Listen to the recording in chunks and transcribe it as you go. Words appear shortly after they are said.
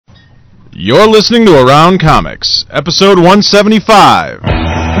You're listening to Around Comics, episode 175.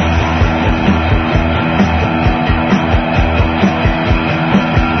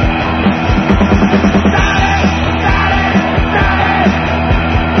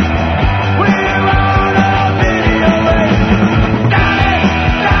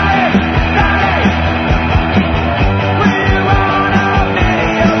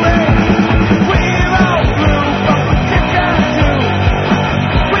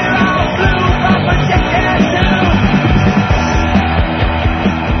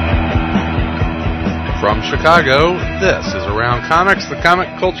 Chicago, this is Around Comics, the comic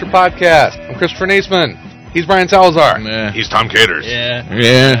culture podcast. I'm Christopher Naisman. He's Brian Salazar. Nah. He's Tom Caters.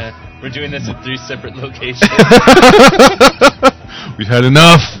 Yeah. We're doing this in 3 separate locations. We've had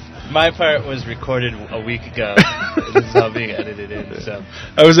enough. My part was recorded a week ago. This is all being edited in. So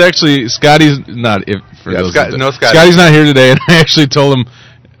I was actually Scotty's not. Scotty. Scotty's not here today, and I actually told him,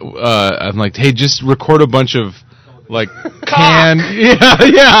 I'm like, hey, just record a bunch of. Like canned,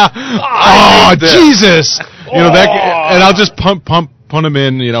 yeah. Oh, Jesus! You know that, and I'll just pump them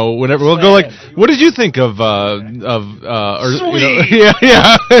in. You know, whenever we'll go. Like, what did you think of? Or, you know,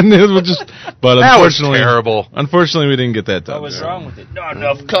 yeah. And it was just, but that unfortunately, was terrible. Unfortunately, we didn't get that done. what was wrong with it? Not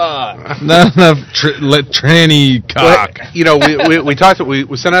enough cock. Not enough tranny cock. But, you know, we talked. We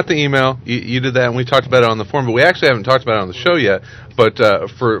sent out the email. You did that, and we talked about it on the forum. But we actually haven't talked about it on the show yet. But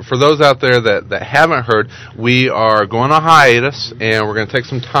for those out there that haven't heard, we are going on hiatus, and we're going to take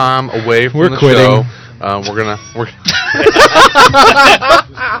some time away from the show. We're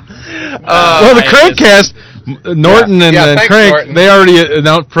well, the Crankcast, Norton and Crank, Norton. they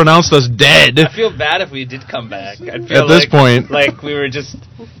already pronounced us dead. I feel bad if we did come back. I'd feel at this point, like we were just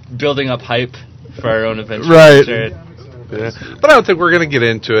building up hype for our own adventure. Right. Yeah. But I don't think we're going to get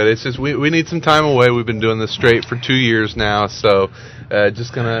into it. It's just we need some time away. We've been doing this straight for 2 years now, so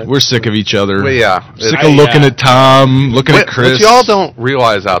just going to... We're sick of each other. Well, yeah. Sick of looking at Tom, looking at Chris. What y'all don't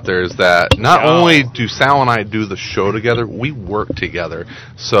realize out there is that not only do Sal and I do the show together, we work together.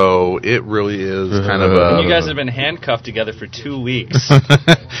 So it really is kind of a... And you guys have been handcuffed together for 2 weeks.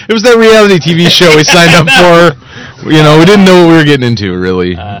 It was that reality TV show we signed up for. You know, we didn't know what we were getting into,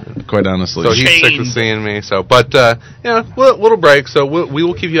 really, quite honestly. So he's sick of seeing me. So, but, yeah, little break. So we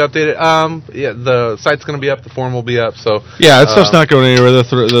will keep you updated. Yeah, the site's going to be up. The forum will be up. So yeah, that stuff's not going anywhere.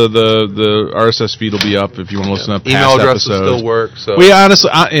 The RSS feed will be up if you want to listen up. Email addresses still work. So we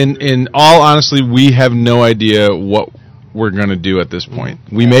honestly, in all honesty, we have no idea what we're going to do at this point.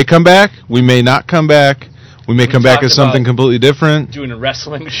 We may come back. We may not come back. We may come back as something completely different. Doing a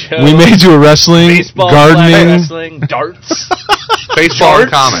wrestling show. We may do a wrestling, baseball, gardening, wrestling, darts. Baseball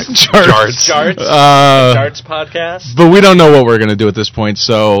and comics. Darts podcast. But we don't know what we're going to do at this point,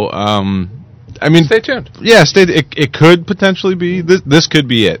 so I mean, stay tuned. Yeah, it could potentially be this could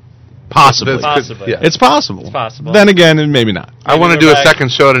be it. Possibly. Possibly. It's possible. It's possible. Then again, maybe not. I want to do a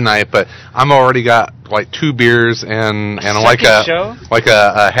second show tonight, but I'm already got like 2 beers and like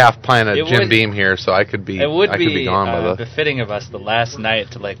a half pint of Jim Beam here, so I could be gone by the befitting of us the last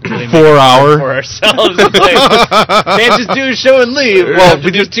night to like really 4 hour for ourselves. Like, can't just do a show and leave. Well,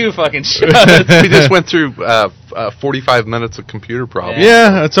 we do 2 fucking shows. We just went through 45 minutes of computer problems.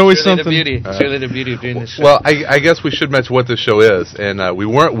 Yeah, it's always surely something. Surely the beauty of doing this show. Well, I guess we should mention what this show is, and we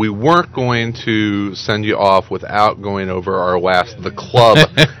weren't going to send you off without going over our last The Club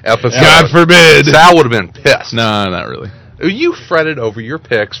episode. God forbid. Sal would have been pissed. No, not really. You fretted over your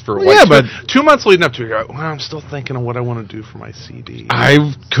picks for but 2 months leading up to it. Well, I'm still thinking of what I want to do for my CD.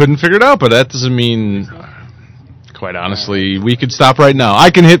 I couldn't figure it out, but that doesn't mean... Quite honestly, we could stop right now.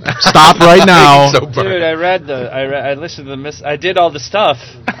 I can hit stop right now. Dude, I listened to the I did all the stuff,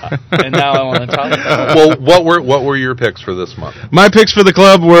 and now I want to talk about Well, it. what were your picks for this month? My picks for the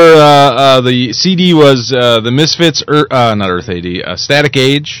club were the CD was the Misfits, not Earth AD, Static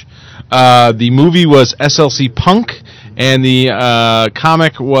Age. The movie was SLC Punk, and the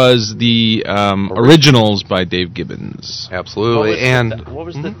comic was the Originals by Dave Gibbons. Absolutely. What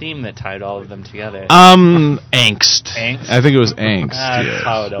was the theme that tied all of them together? Angst. Angst? I think it was angst. That's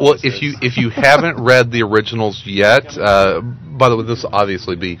how it well, if you haven't read the Originals yet, by the way, this will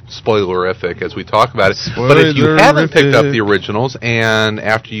obviously be spoilerific as we talk about it. But if you haven't picked up the Originals, and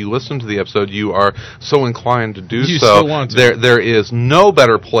after you listen to the episode, you are so inclined to do so, there is no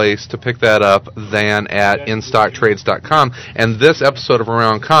better place to pick that up than at InStockTrades.com. And this episode of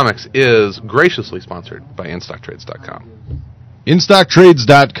Around Comics is graciously sponsored by InStockTrades.com.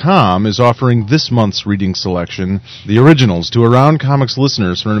 InStockTrades.com is offering this month's reading selection, The Originals, to Around Comics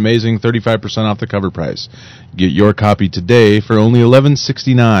listeners for an amazing 35% off the cover price. Get your copy today for only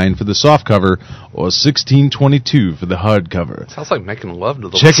 $11.69 for the softcover or $16.22 for the hardcover. Sounds like making love to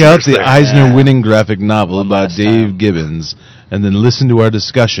the Check out listeners the there. Eisner-winning graphic novel by last Dave time. Gibbons, and then listen to our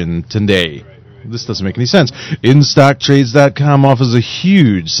discussion today. This doesn't make any sense. InStockTrades.com offers a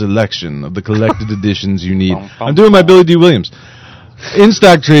huge selection of the collected editions you need. I'm doing my Billy D. Williams.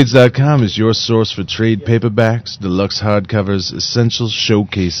 InStockTrades.com is your source for trade paperbacks, deluxe hardcovers, essential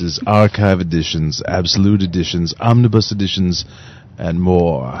showcases, archive editions, absolute editions, omnibus editions, and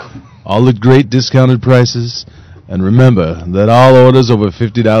more. All at great discounted prices. And remember that all orders over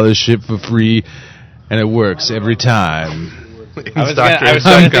 $50 ship for free, and it works every time. I was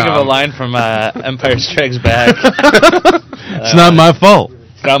trying to think of a line from Empire Strikes Back. It's not my fault.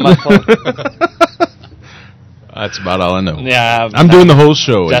 It's not my fault. That's about all I know. Yeah, I'm doing the whole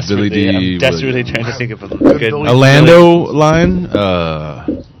show with Billy D. I'm desperately trying to think of a good A Lando line?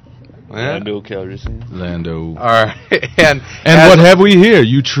 Lando Calrissian. Lando. All right, and what have we here?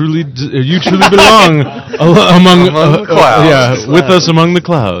 You truly belong among the clouds. Yeah, with us among the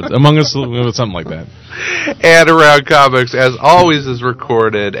clouds, among us, something like that. And Around Comics, as always, is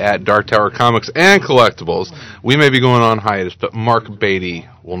recorded at Dark Tower Comics and Collectibles. We may be going on hiatus, but Mark Beatty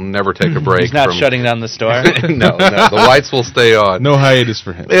will never take a break. He's not shutting down the store. No, the lights will stay on. No hiatus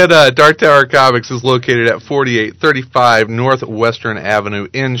for him. And Dark Tower Comics is located at 4835 Northwestern Avenue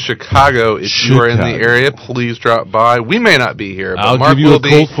in Chicago. If you are in the area, please drop by. We may not be here, but I'll Mark give you will a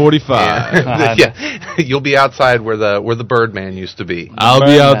Colt 45. Yeah, you'll be outside where the Birdman used to be. I'll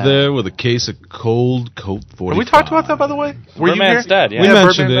be out there with a case of cold Colt 45. Have we talked about that, by the way? Were you Birdman's here? dead, yeah. We Yeah,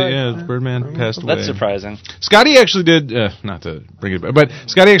 mentioned Birdman it. died. Yeah, Birdman passed away. That's surprising. Scotty actually did, not to bring it back, but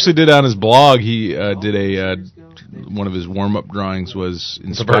Scotty actually did on his blog, he did one of his warm-up drawings was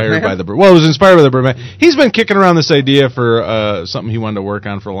inspired by the Birdman. Well, it was inspired by the Birdman. He's been kicking around this idea for something he wanted to work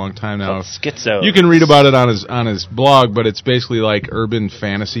on for a long time now. Schizo. You can read about it on his blog, but it's basically like urban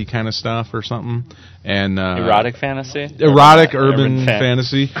fantasy kind of stuff or something. And erotic fantasy? Erotic urban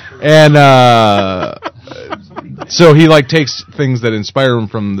fantasy. And so he like takes things that inspire him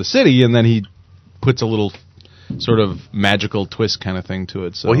from the city, and then he puts a little sort of magical twist kind of thing to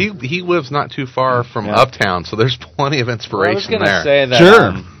it. So. Well, he lives not too far from Uptown, so there's plenty of inspiration I was going to say that.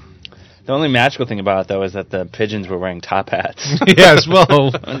 Sure. The only magical thing about it, though, is that the pigeons were wearing top hats. Yes, well...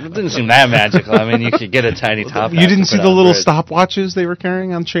 It didn't seem that magical. I mean, you could get a tiny top hat. You didn't see to the put on little bridge. stopwatches they were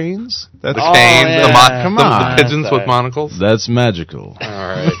carrying on chains? That's The canes, yeah. Come on. the pigeons with monocles. That's magical. All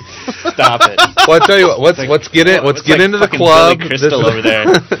right. Stop it. Well, I tell you what. Let's get into the fucking club. Billy Crystal over there.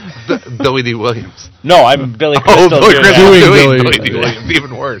 Billy D. Williams. No, I'm Billy Oh, Crystal. Billy here Crystal now. Billy Billy D. Williams,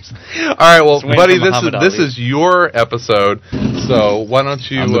 even worse. All right, well, Swing buddy, from Muhammad this Ali. is your episode. So why don't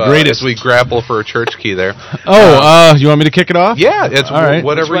you, I'm the greatest. as we grapple for a church key there? Oh, you want me to kick it off? Yeah, it's All right.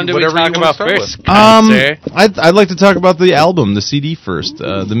 whatever. Which one do we whatever talk you want about to start first? with. I'd like to talk about the album, the CD first,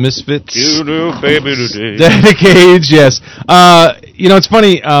 the Misfits. You do, baby, today. Cage, yes. It's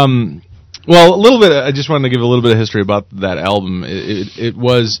funny. Well, a little bit. I just wanted to give a little bit of history about that album. It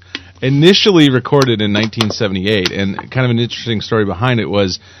was initially recorded in 1978, and kind of an interesting story behind it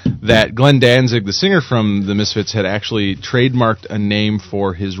was that Glenn Danzig, the singer from the Misfits, had actually trademarked a name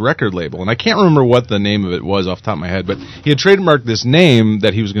for his record label, and I can't remember what the name of it was off the top of my head, but he had trademarked this name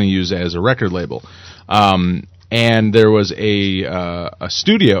that he was going to use as a record label. And there was a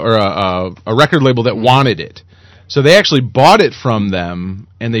studio or a record label that wanted it. So they actually bought it from them,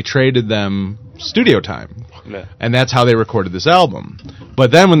 and they traded them studio time. Yeah. And that's how they recorded this album.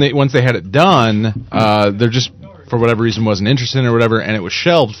 But then once they had it done, they're just, for whatever reason, wasn't interested in it or whatever, and it was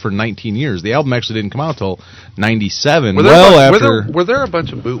shelved for 19 years. The album actually didn't come out until 97. Were there a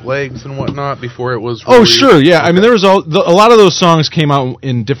bunch of bootlegs and whatnot before it was Oh, released? sure, yeah. Okay. I mean, there was a lot of those songs came out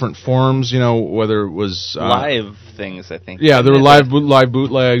in different forms, whether it was... live things, I think. Yeah, there were live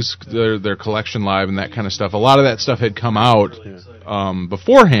bootlegs, their collection live and that kind of stuff. A lot of that stuff had come out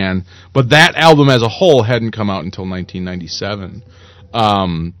beforehand, but that album as a whole hadn't come out until 1997.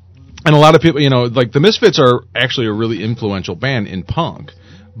 And a lot of people, like the Misfits are actually a really influential band in punk,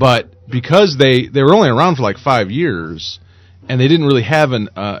 but because they were only around for like 5 years, and they didn't really have an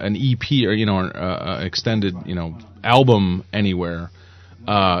EP or an extended album anywhere,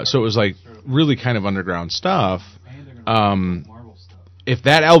 so it was like really kind of underground stuff. If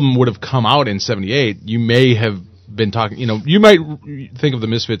that album would have come out in 78, you may have been talking, you might think of the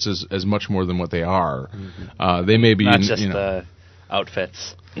Misfits as much more than what they are. They may be not just the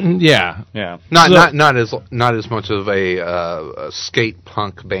outfits. Yeah. Not as much of a skate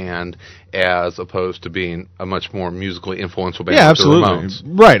punk band as opposed to being a much more musically influential band. Yeah, like the absolutely. Ramones.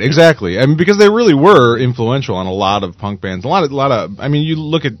 Right, exactly. I mean, because they really were influential on a lot of punk bands. A lot of. I mean, you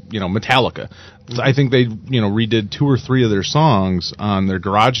look at Metallica. I think they redid 2 or 3 of their songs on their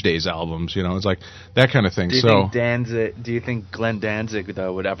Garage Days albums. It's like that kind of thing. Do you think Glenn Danzig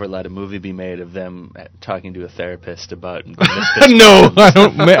though would ever let a movie be made of them talking to a therapist about? No, I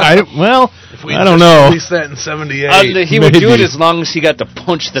don't. I don't know. Release that in '78. He would do it as long as he got to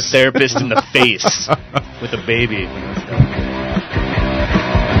punch the therapist in the face with a baby.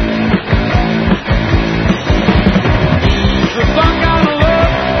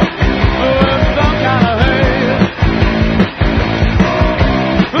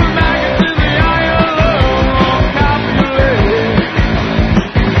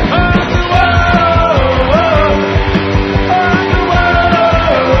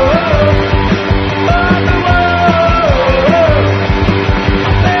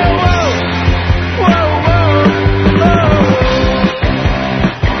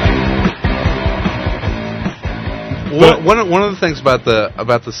 One of the things about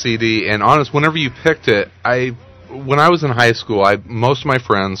the CD, and honest, whenever you picked it, when I was in high school, most of my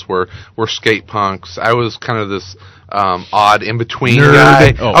friends were skate punks. I was kind of this odd in between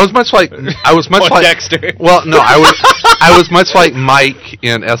guy. Oh. I was much like Dexter. Well, no, I was much like Mike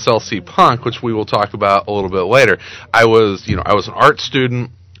in SLC Punk, which we will talk about a little bit later. I was an art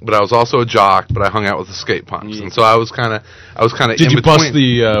student, but I was also a jock. But I hung out with the skate punks, and so I was kind of Did in you between. bust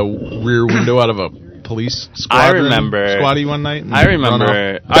the rear window out of a police squatty one night? I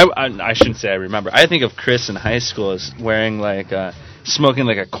remember. I shouldn't say I remember. I think of Chris in high school as wearing smoking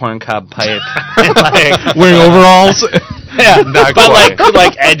like a corncob pipe, and wearing overalls. Yeah, but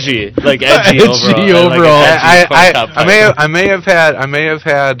like edgy overalls. I may have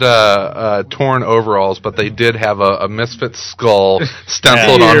had torn overalls, but they did have a Misfits skull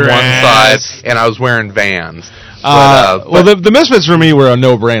stenciled on one side, and I was wearing Vans. The Misfits for me were a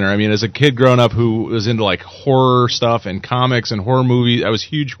no-brainer. I mean, as a kid growing up who was into like horror stuff and comics and horror movies, I was a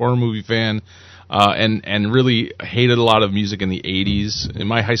huge horror movie fan, and really hated a lot of music in the 80s. In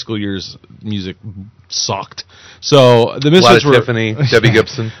my high school years, music sucked. So the Misfits were Tiffany, Debbie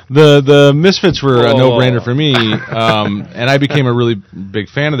Gibson. The Misfits were a no-brainer for me, and I became a really big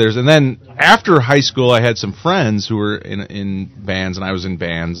fan of theirs. And then after high school, I had some friends who were in bands, and I was in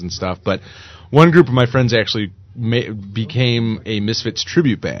bands and stuff. But one group of my friends actually became a Misfits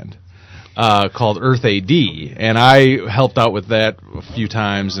tribute band called Earth AD, and I helped out with that a few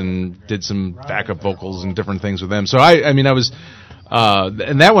times and did some backup vocals and different things with them. So I was,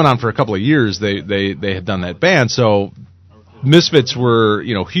 and that went on for a couple of years. They had done that band, so Misfits were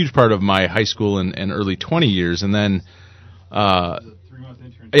a huge part of my high school and early 20 years, and then.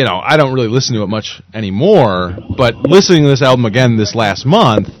 I don't really listen to it much anymore, but listening to this album again this last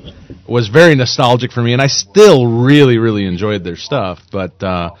month was very nostalgic for me, and I still really, really enjoyed their stuff. But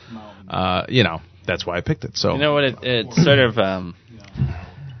that's why I picked it. So what it sort of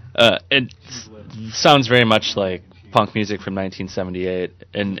it sounds very much like punk music from 1978,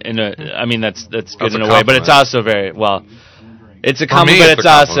 and I mean that's good in a way, but it's also very well. It's a compliment,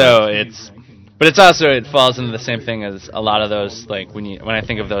 but it's also it falls into the same thing as a lot of those, like when I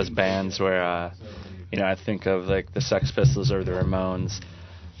think of those bands where I think of like the Sex Pistols or the Ramones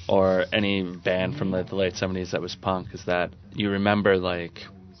or any band from the late 70s that was punk, is that you remember, like,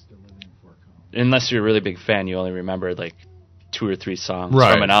 unless you're a really big fan, you only remember like 2 or 3 songs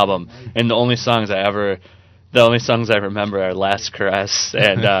from an album, and the only songs I remember are Last Caress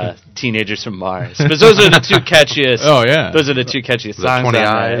and Teenagers from Mars. Because those are the 2 catchiest. Oh yeah, those are the 2 catchiest songs. 20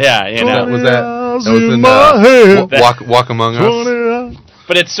 Eyes. Yeah, that was in Walk Among Us.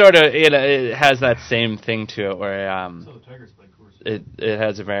 But it's sort of it has that same thing to it where it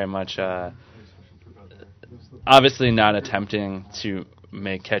has a very much obviously not attempting to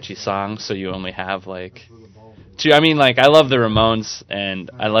make catchy songs, so you only have like 2. I mean, like, I love the Ramones,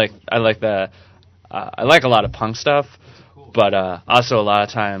 and I like a lot of punk stuff, but also a lot of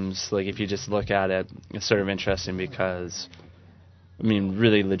times, like, if you just look at it, it's sort of interesting because, I mean,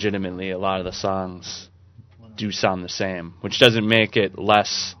 really legitimately, a lot of the songs do sound the same, which doesn't make it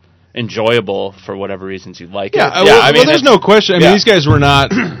less enjoyable for whatever reasons you like it. I mean, there's no question. I mean, these guys were not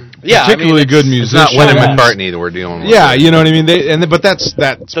particularly good musicians. It's not Lennon McCartney that we're dealing with. Yeah, you know what I mean. But that's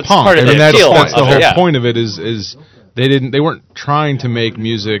punk. Part of that's appeal the whole point of it is they weren't trying to make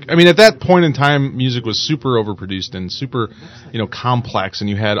music. I mean, at that point in time, music was super overproduced and super, complex, and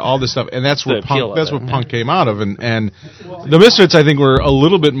you had all this stuff, and that's where punk came out of. And the Misfits, I think, were a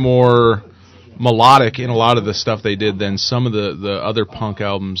little bit more melodic in a lot of the stuff they did than some of the other punk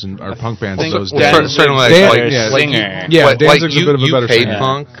albums or punk bands of those days. Danzig's a bit of a better UK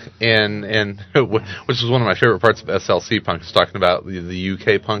punk, and which is one of my favorite parts of SLC punk, is talking about the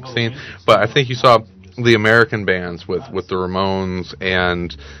UK punk scene. But I think you saw the American bands with the Ramones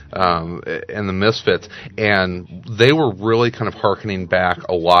and the Misfits, and they were really kind of hearkening back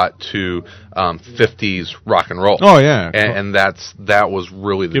a lot to 50s rock and roll. Oh yeah, and that was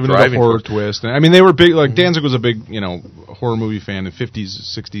really the giving driving it a horror force. twist. I mean, they were big. Like Danzig was a big horror movie fan of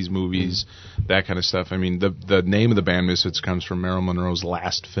 50s, 60s movies, that kind of stuff. I mean, the name of the band Misfits comes from Marilyn Monroe's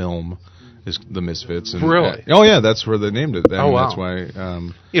last film. Is the Misfits. And, really? Oh yeah, that's where they named it. Wow. That's why.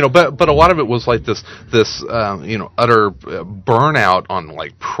 But a lot of it was like this utter burnout on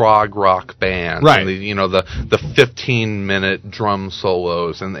like prog rock bands, right? And the 15-minute drum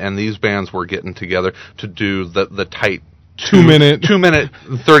solos, and these bands were getting together to do the tight 2 minute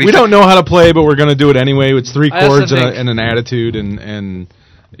 30. We don't know how to play, but we're going to do it anyway. It's 3 chords and an attitude, and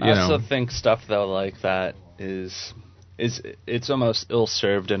I also think stuff though like that it's almost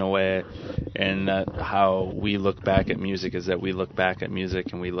ill-served in a way, in that how we look back at music is that we look back at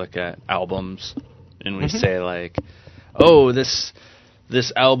music and we look at albums and we say like, oh, this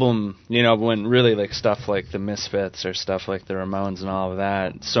album, when really like stuff like the Misfits or stuff like the Ramones and all of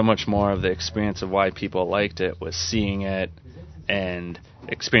that, so much more of the experience of why people liked it was seeing it and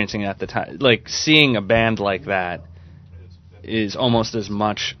experiencing it at the time. Like seeing a band like that is almost as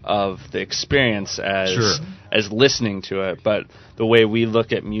much of the experience as listening to it, but the way we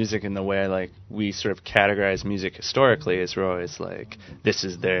look at music and the way like we sort of categorize music historically is we're always like, this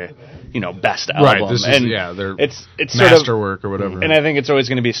is their best album, right? This and is their it's masterwork or whatever. And I think it's always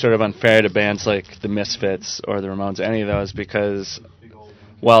going to be sort of unfair to bands like the Misfits or the Ramones, any of those, because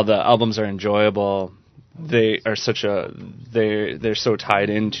while the albums are enjoyable, they are they're so tied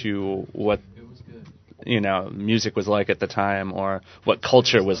into what music was like at the time or what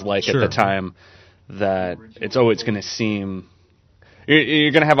culture was like at the time, that it's always going to seem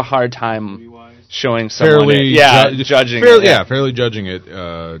you're going to have a hard time showing someone judging fairly judging it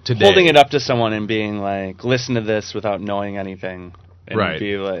today, holding it up to someone and being like, listen to this without knowing anything, and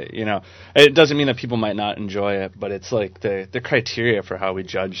be like, it doesn't mean that people might not enjoy it, but it's like the criteria for how we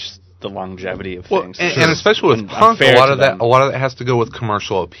judge the longevity of things, and especially with punk, a lot of that has to go with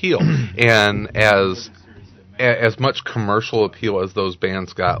commercial appeal, and as much commercial appeal as those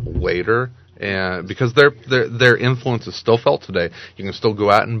bands got later, and because their influence is still felt today, you can still go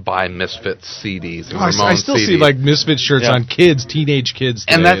out and buy Misfits CDs and Ramones I still CDs. see like Misfits shirts on teenage kids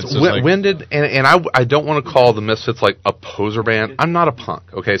today. And that's when did I don't want to call the Misfits like a poser band. I'm not a punk,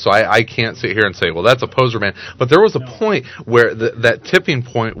 okay, so I can't sit here and say, well, that's a poser band. But there was a point where that tipping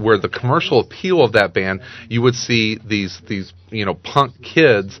point where the commercial appeal of that band, you would see these punk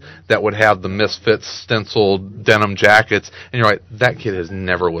kids that would have the Misfits stenciled denim jackets, and you're like, that kid has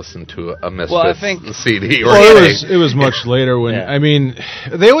never listened to a Misfits CD. It was much later when I mean,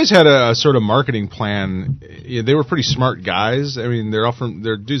 they always had a sort of marketing plan. They were pretty smart guys. I mean,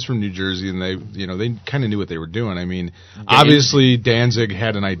 they're dudes from New Jersey, and they kind of knew what they were doing. I mean, obviously Danzig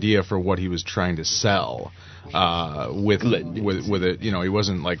had an idea for what he was trying to sell with it. He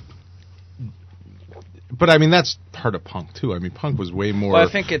wasn't like. But I mean, that's part of punk too. I mean, punk was way more. Well,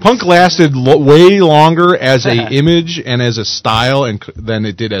 I think punk lasted way longer as a image and as a style than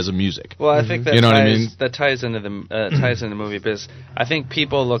it did as a music. Well, I think that that ties into the movie, because I think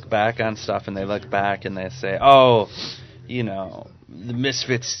people look back on stuff and they look back and they say, oh, the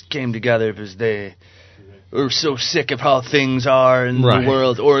Misfits came together because they were so sick of how things are in the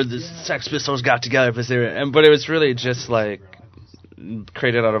world, or the Sex Pistols got together because they were. But it was really just like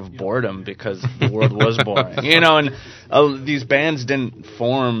created out of boredom because the world was boring, and these bands didn't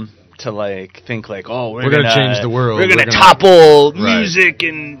form to like think like, oh, we're gonna change the world, we're gonna topple music,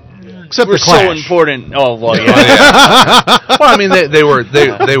 and except we're so important. Oh well, yeah. Well, I mean, they were.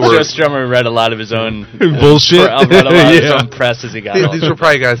 Joe Strummer read a lot of his own bullshit. Read a lot of his own press as he got older. These were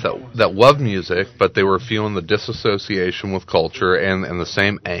probably guys that loved music, but they were feeling the disassociation with culture and the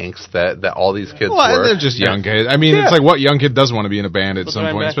same angst that all these kids were. They're just young kids. I mean, it's like, what young kid doesn't want to be in a band at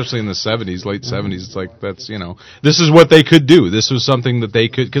some point, especially in the 70s, late 70s. It's like, that's, this is what they could do. This was something that they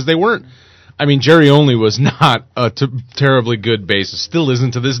could, because they weren't. I mean, Jerry Only was not a terribly good bassist. Still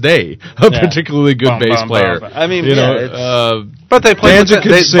isn't to this day a particularly good bass player. I mean, but they played. Danzig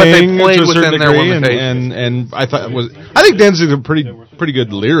could sing to a certain their degree, and I think Danzig's a pretty good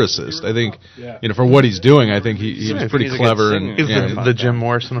lyricist. I think, for what he's doing, I think he was pretty clever. He's the Jim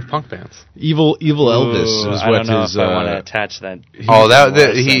Morrison of punk bands. Evil Elvis is I what don't know his. If I want to attach that.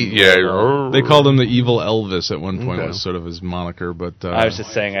 They called him the Evil Elvis at one point. Was sort of his moniker, but I was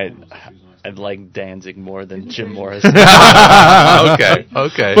just saying I like Danzig more than Jim Morrison. Okay.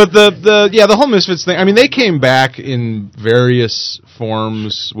 But the whole Misfits thing. I mean, they came back in various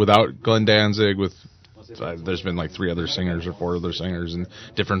forms without Glenn Danzig. With there's been like 3 other singers or 4 other singers and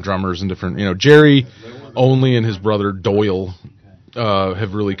different drummers and different. Jerry Only and his brother Doyle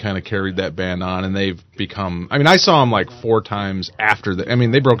have really kind of carried that band on, and they've become. I mean, I saw them like 4 times after the. I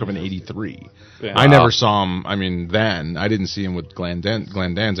mean, they broke up in '83. Yeah. I never saw them. I mean, then I didn't see him with Glenn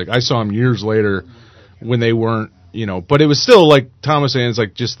Danzig. I saw him years later when they weren't. But it was still like Tom was saying. It's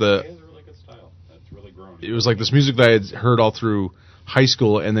like just it was like this music that I had heard all through high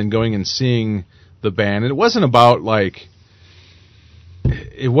school, and then going and seeing the band. And it wasn't about like.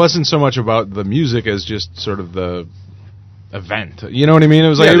 It wasn't so much about the music as just sort of the event. You know what I mean? It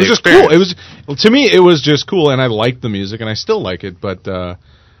was like it was just cool. It was to me it was just cool, and I liked the music, and I still like it. But I'm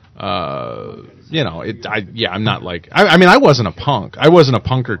not like. I mean, I wasn't a punk. I wasn't a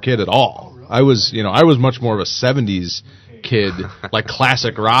punker kid at all. I was much more of a '70s kid, like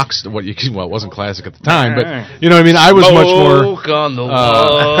classic rocks. Well, it wasn't classic at the time, but you know what I mean. I was much more. On the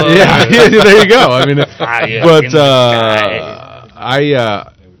wall. Yeah, there you go. I mean,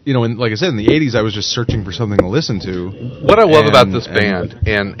 like I said, in the '80s, I was just searching for something to listen to. What I love about this band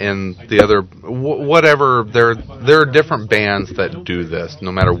and the other, whatever, there are different bands that do this,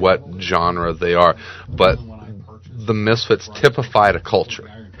 no matter what genre they are. But the Misfits typified a culture,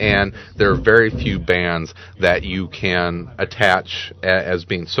 and there are very few bands that you can attach as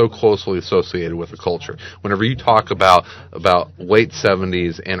being so closely associated with a culture. Whenever you talk about late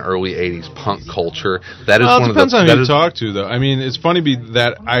 '70s and early '80s punk culture, that is one of the... It depends on who you talk to, though. I mean, it's funny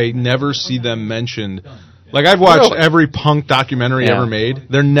that I never see them mentioned. Like, I've watched every punk documentary ever made.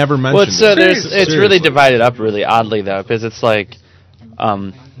 They're never mentioned. Well, it's really divided up really oddly, though, because it's like...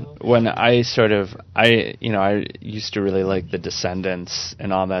 when I used to really like the Descendants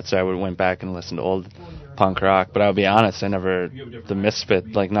and all that, so I went back and listened to old punk rock. But I'll be honest, the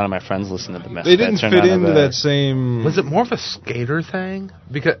Misfits, like none of my friends listened to the Misfits. They didn't fit into that same. Was it more of a skater thing?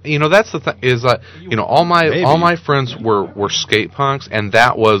 Because that's the thing is all my friends were skate punks, and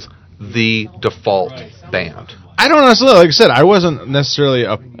that was the default band. I don't necessarily, like I said, I wasn't necessarily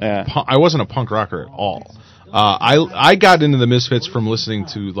I wasn't a punk rocker at all. I got into the Misfits from listening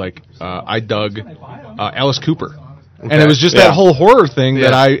to I dug Alice Cooper, and it was just that whole horror thing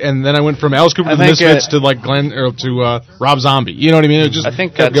that and then I went from Alice Cooper to the Misfits to Rob Zombie. You know what I mean? It just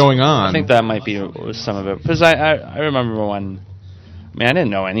kept going on. I think that might be some of it, because I remember when. I didn't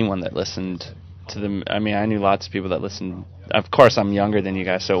know anyone that listened to them. I knew lots of people that listened. Of course, I'm younger than you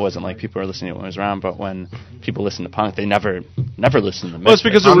guys, so it wasn't like people were listening to it when I was around. But when people listened to punk, they never listened to Misfits. Well, it's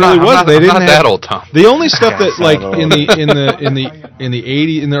because it really was. They didn't have that old, Tom. The only stuff that in the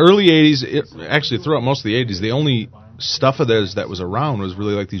early '80s, actually throughout most of the '80s, the only stuff of theirs that was around was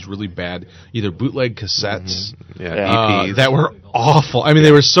really like these really bad either bootleg cassettes EPs that were awful.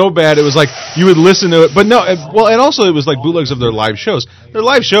 They were so bad it was like you would listen to it, but no, and also it was like bootlegs of their live shows. Their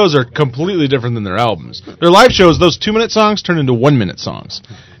live shows are completely different than their albums. Their live shows, those 2-minute songs turn into 1-minute songs.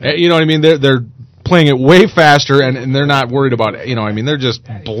 You know what I mean? They're playing it way faster, and they're not worried about it. They're just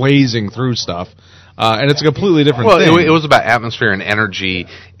blazing through stuff. And it's a completely different thing. It was about atmosphere and energy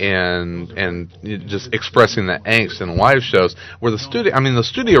and just expressing that angst in live shows. Where the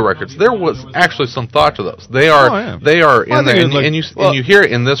studio records, there was actually some thought to those. They are in there, and you hear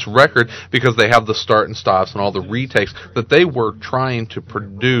it in this record because they have the start and stops and all the retakes that they were trying to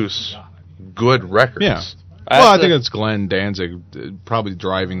produce good records. Yeah. I think it's Glenn Danzig probably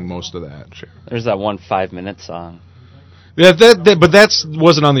driving most of that. Sure. There's that one 5-minute song. Yeah, but that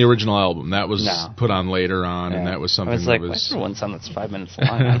wasn't on the original album. That was put on later on, and that was something. I was like, that was one song that's 5 minutes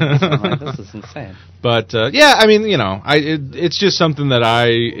long. I'm like, this is insane. But it's just something that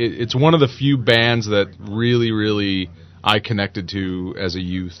it's one of the few bands that really, really I connected to as a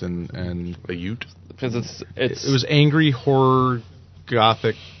youth and a youth because it was angry horror,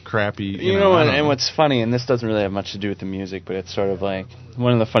 gothic, crappy. And what's funny, and this doesn't really have much to do with the music, but it's sort of like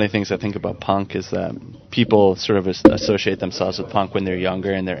one of the funny things I think about punk is that people sort of associate themselves with punk when they're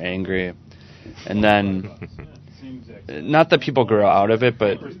younger and they're angry, and then not that people grow out of it,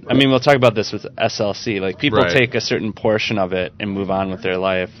 but we'll talk about this with SLC. Like people take a certain portion of it and move on with their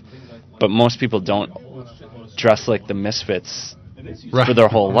life, but most people don't dress like the Misfits. For their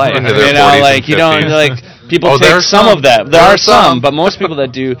whole life, people take some of that. There are some, but most people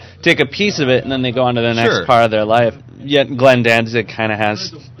that do take a piece of it and then they go on to the next part of their life. yet Glenn Danzig kind of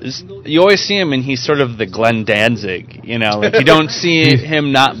has. You always see him, and he's sort of the Glenn Danzig. You know, like you don't see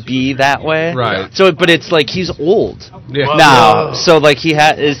him not be that way. Right. So, but it's like he's old now. So like he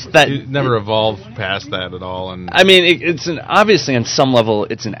never evolved past that at all. And I mean, it's obviously on some level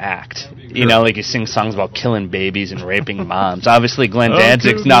it's an act. You know, like you sing songs about killing babies and raping moms. Obviously, Glenn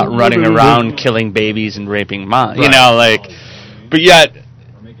Danzig's not running around killing babies and raping moms. Right. You know, like, but yet.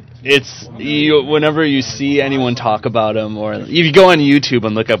 It's whenever you see anyone talk about him, or if you go on YouTube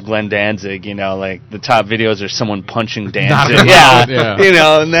and look up Glenn Danzig, you know, like the top videos are someone punching Danzig, you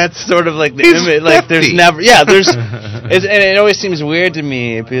know, and that's sort of like the image. Like there's never, and it always seems weird to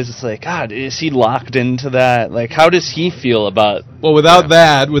me because it's like, God, is he locked into that? Like, how does he feel about? Well, without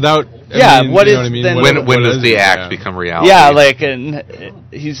that, what is I mean? When does the act become reality? Yeah, like, and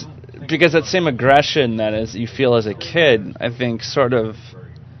he's because that same aggression that is you feel as a kid, I think, sort of.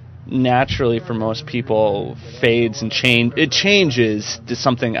 Naturally for most people fades and changes to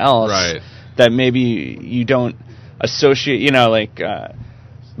something else that maybe you don't associate, you know, like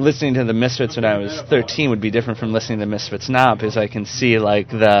listening to the Misfits when I was 13 would be different from listening to the Misfits now, because I can see like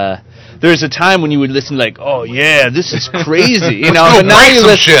there's a time when you would listen like, oh yeah, this is crazy, you know, but now you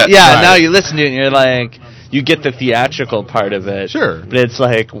listen, now you listen to it and you're like, you get the theatrical part of it. Sure. But it's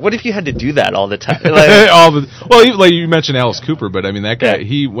like, what if you had to do that all the time? Like, like you mentioned Alice Cooper, but I mean, that guy,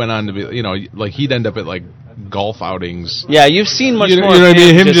 he went on to be, you know, like he'd end up at like golf outings. Yeah, you've seen much more. You know what I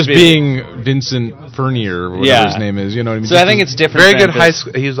mean? Him just being Vincent Fernier, or whatever his name is. You know what I mean? So I think it's different. Very good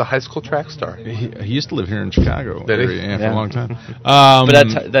he was a high school track star. He used to live here in Chicago. For a long time.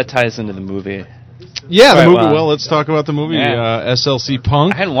 But that ties into the movie. Yeah, the movie. Well, let's talk about the movie, SLC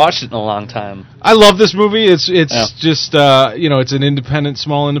Punk. I hadn't watched it in a long time. I love this movie. It's just you know, it's an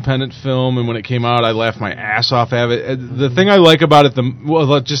small independent film, and when it came out, I laughed my ass off at it. The thing I like about it,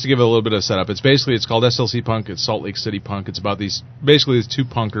 just to give it a little bit of setup, it's called SLC Punk. It's Salt Lake City Punk. It's about these two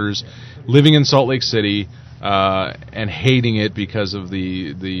punkers living in Salt Lake City and hating it because of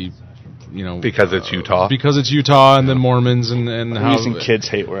the you know, because it's Utah. Because it's Utah, and the Mormons, and how reason kids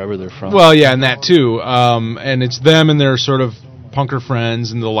hate wherever they're from. Well, yeah, and that too. And it's them and their sort of punker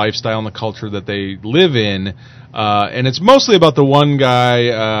friends and the lifestyle and the culture that they live in. And it's mostly about the one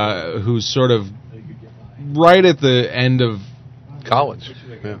guy who's sort of right at the end of college.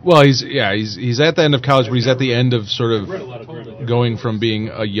 Yeah. Well, he's at the end of college, but he's at the end of sort of going from being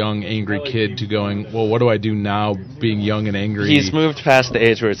a young, angry kid to going, well, what do I do now being young and angry? He's moved past the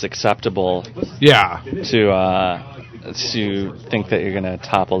age where it's acceptable to think that you're going to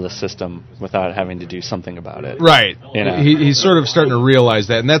topple the system without having to do something about it. Right. You know? He's sort of starting to realize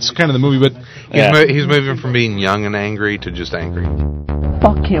that, and that's kind of the movie. But he's moving from being young and angry to just angry.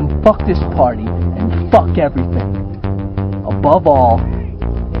 Fuck him, fuck this party, and fuck everything. Above all,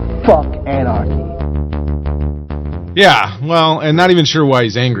 fuck anarchy. Yeah, well, and not even sure why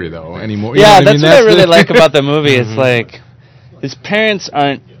he's angry, though, anymore. You know what I really like about the movie. It's like, his parents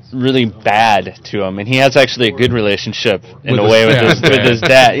aren't really bad to him, and he has actually a good relationship in a way with his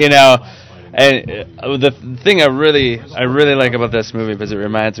dad, you know. And the thing I really like about this movie, because it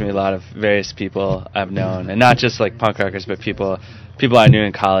reminds me a lot of various people I've known, and not just like punk rockers, but people I knew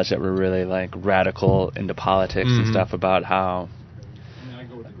in college that were really like radical into politics and stuff, about how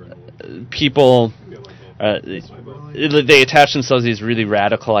people they attach themselves to these really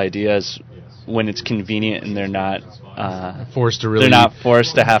radical ideas when it's convenient, and they're not forced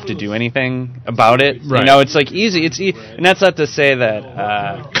to have to do anything about it. Right. You know, it's like easy. And that's not to say that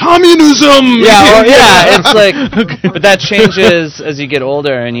communism. It's like, but that changes as you get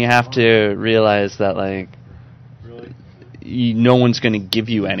older, and you have to realize that like no one's going to give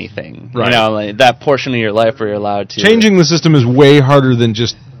you anything. Right. You know, like that portion of your life where you're allowed to. Changing the system is way harder than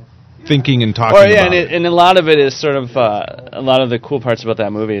just thinking and talking about it. And a lot of it is sort of a lot of the cool parts about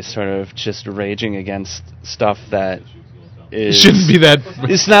that movie is sort of just raging against stuff that shouldn't be that.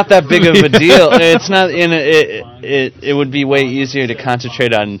 It's not that big of a deal. It's not. It would be way easier to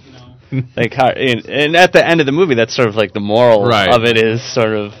concentrate on, like how. And at the end of the movie, that's sort of like the moral of it is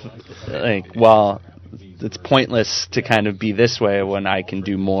sort of like, well, it's pointless to kind of be this way when I can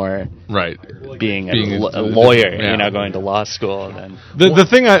do more. Right. Being a lawyer, you know, going to law school. And then the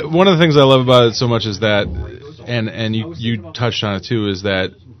thing one of the things I love about it so much is that, and you touched on it too, is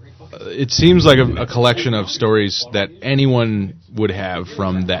that it seems like a collection of stories that anyone would have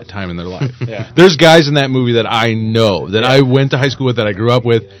from that time in their life. There's guys in that movie that I know, that I went to high school with, that I grew up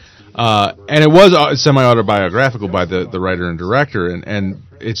with, and it was semi-autobiographical by the writer and director, and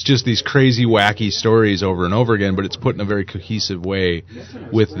it's just these crazy, wacky stories over and over again, but it's put in a very cohesive way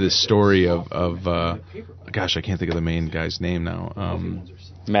with this story of gosh, I can't think of the main guy's name now.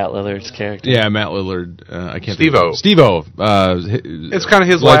 Matt Lillard's character. Yeah, Matt Lillard. I can't. Steve-O. Steve-O. It's kind of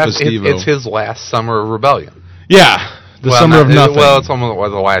his last. It's his last summer of rebellion. Yeah. Summer of nothing. Well, it's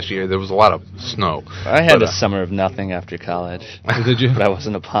almost the last year. There was a lot of snow. I had a summer of nothing after college. Did you? But I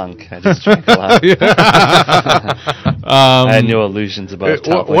wasn't a punk. I just drank a lot. I had no illusions about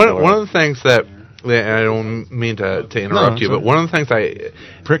one of the things that, and I don't mean to interrupt you, but one of the things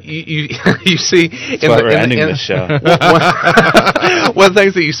you see ending the show. One of the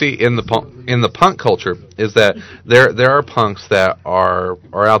things that you see in the punk culture is that there are punks that are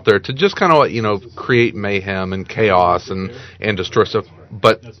out there to just kind of create mayhem and chaos and destroy stuff.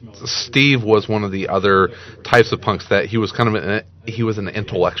 But Steve was one of the other types of punks that he was he was an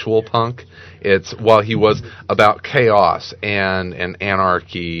intellectual punk. While he was about chaos and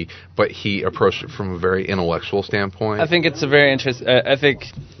anarchy, but he approached it from a very intellectual standpoint. I think it's a very interesting. I think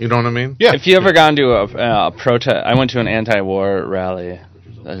you know what I mean. Yeah. If you ever gone to a protest, I went to an anti-war rally.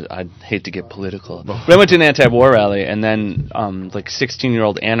 I'd hate to get political, but I went to an anti-war rally, and then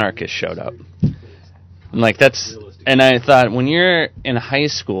 16-year-old anarchists showed up, and I thought, when you're in high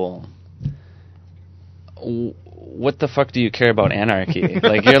school, what the fuck do you care about anarchy? You're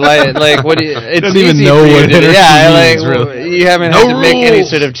what do you, it's don't even know what it is. Yeah, really. You haven't had to make any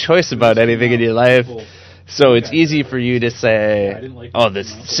sort of choice about anything in your life. So it's easy for you to say, oh, the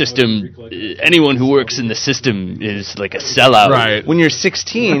system, anyone who works in the system is like a sellout. Right. When you're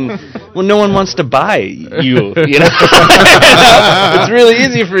 16, well, no one wants to buy you. It's really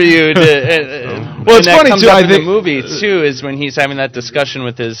easy for you to... well, it's funny, too. I think the movie, too, is when he's having that discussion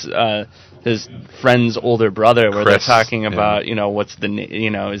with his friend's older brother, where Chris, they're talking about, what's the,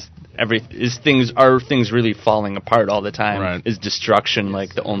 are things really falling apart all the time? Right. Is destruction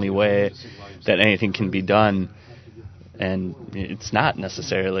the only way that anything can be done? And it's not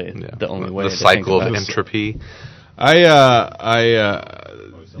necessarily the only way. The cycle of entropy.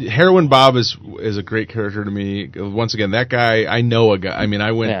 Heroin Bob is a great character to me. Once again, that guy, I know a guy. I mean,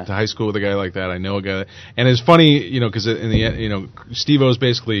 I went to high school with a guy like that. I know a guy, and it's funny, because in the end, Steve-O's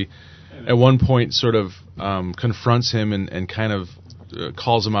basically at one point sort of confronts him and kind of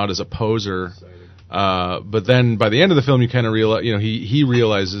calls him out as a poser. But then by the end of the film, you kind of realize, he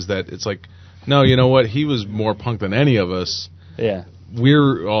realizes that it's like, no, you know what? He was more punk than any of us. Yeah.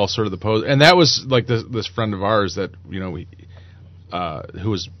 We're all sort of the poser. And that was like this friend of ours that, who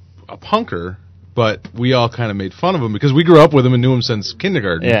was a punker, but we all kind of made fun of him because we grew up with him and knew him since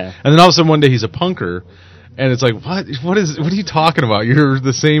kindergarten. Yeah. And then all of a sudden one day he's a punker, and it's like, what are you talking about? You're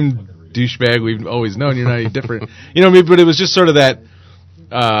the same douchebag we've always known. You're not any different. But it was just sort of that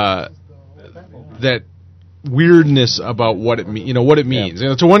weirdness about what it means.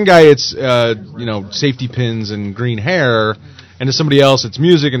 To one guy it's safety pins and green hair, and to somebody else it's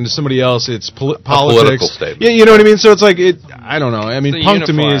music, and to somebody else it's politics. Political statement. Yeah, you know what I mean. So it's like I don't know. I mean, punk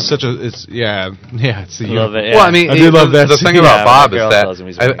to me is such a it's the love it. Yeah. Well, I mean, I do love that. The thing about Bob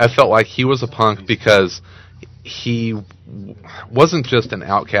is that I felt like he was a punk because he wasn't just an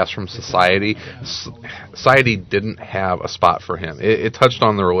outcast from society. Society didn't have a spot for him. It touched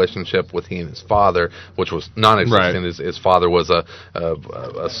on the relationship with he and his father, which was non-existent. Right. His father was a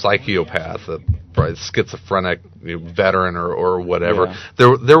psychopath, a schizophrenic veteran or whatever.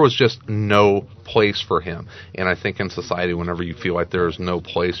 Yeah. There was just no place for him. And I think in society, whenever you feel like there's no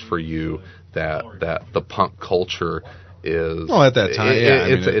place for you, that the punk culture is at that time.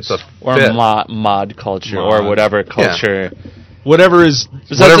 It's a or mod culture or whatever culture. Yeah. Whatever is.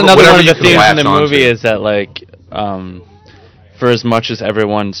 That's another one of the themes in the movie is that for as much as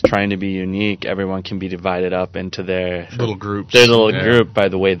everyone's trying to be unique, everyone can be divided up into their little groups. Their little group by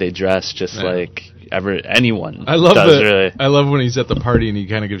the way they dress, just like anyone. I love does, really. I love when he's at the party and he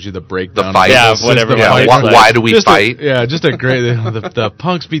kind of gives you the breakdown. The fight. Whatever. Why do we fight? Just a great. The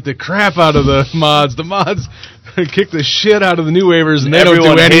punks beat the crap out of the mods. The mods kick the shit out of the new waivers, and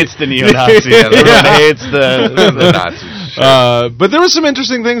everyone don't do hates the neo-Nazis. Everyone hates the Nazis. But there was some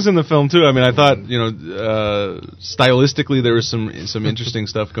interesting things in the film too. I mean, I thought stylistically there was some interesting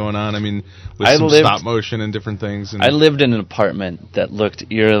stuff going on. I mean, with stop motion and different things. And I lived in an apartment that looked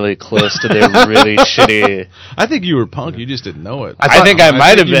eerily close to their really shitty. I think you were punk. You just didn't know it. I think I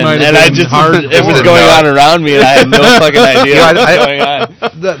might have been, and I just it was going on around me, and I had no fucking idea what was going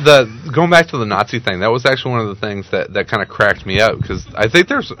on. Going back to the Nazi thing, that was actually one of the things that kind of cracked me up, because I think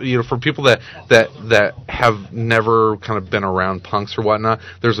there's for people that have never kind of been around punks or whatnot,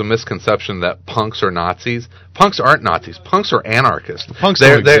 there's a misconception that punks are Nazis. Punks aren't Nazis. Punks are anarchists. Punks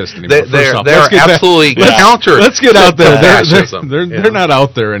don't exist anymore. They're absolutely counter. Let's get out there. They're not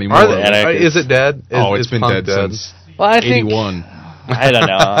out there anymore. Is it dead? It's been dead since 81. I don't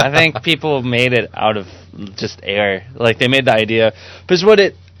know. I think people made it out of just air. Like, they made the idea. Because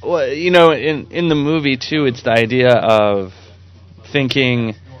in the movie, too, it's the idea of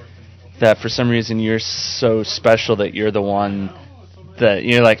thinking that for some reason you're so special that you're the one that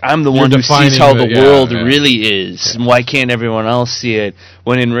you're like, I'm the one who sees how the world really is. And why can't everyone else see it?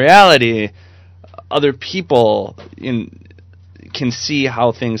 When in reality, other people can see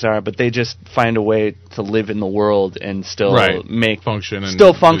how things are, but they just find a way to live in the world and still function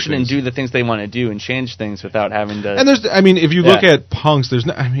and do the things they want to do and change things without having to. And if you look at punks,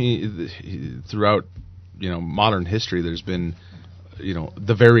 throughout modern history, there's been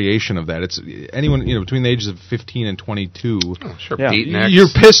the variation of that. It's anyone between the ages of 15 and 22. Oh, sure. Yeah. You're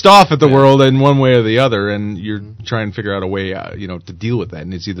pissed off at the world in one way or the other, and you're trying to figure out a way to deal with that.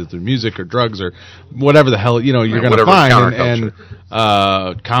 And it's either through music or drugs or whatever the hell you're going to find.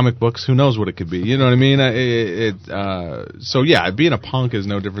 And comic books, who knows what it could be? You know what I mean? So yeah, being a punk is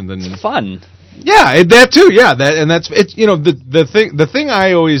no different than it's fun. Yeah, that too. Yeah, that's it's the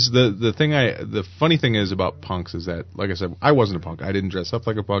funny thing is about punks is that, like I said, I wasn't a punk. I didn't dress up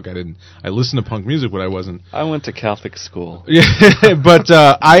like a punk. I listened to punk music, but I wasn't. I went to Catholic school. Yeah, but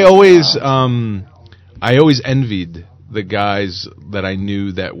I always envied the guys that I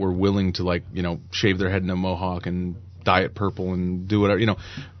knew that were willing to shave their head in a mohawk and dye it purple and do whatever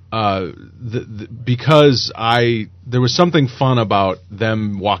because there was something fun about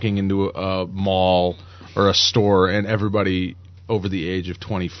them walking into a mall or a store and everybody over the age of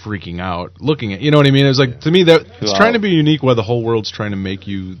 20 freaking out, looking at, you know what I mean? It was like, to me, that it's trying to be unique while the whole world's trying to make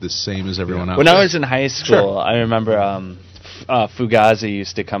you the same as everyone else. When I was in high school, I remember Fugazi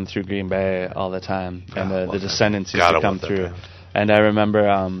used to come through Green Bay all the time, and the Descendants used to come through. And I remember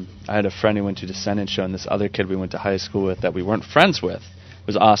I had a friend who went to Descendants show, and this other kid we went to high school with that we weren't friends with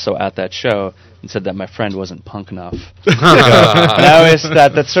was also at that show and said that my friend wasn't punk enough. And I always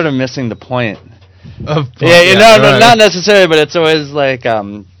thought that's sort of missing the point. Not necessarily, but it's always like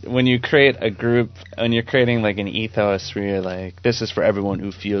when you create a group, when you're creating like an ethos where you're like, this is for everyone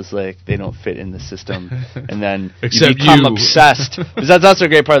who feels like they don't fit in the system, and then you become obsessed. Because that's also a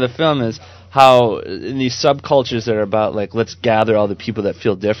great part of the film is how in these subcultures that are about like, let's gather all the people that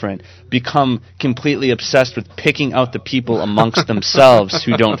feel different, become completely obsessed with picking out the people amongst themselves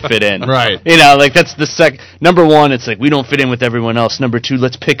who don't fit in. Right. Like that's the number one, it's like, we don't fit in with everyone else. Number two,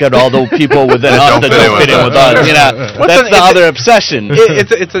 let's pick out all the people within us that don't fit in with us. That's the other obsession.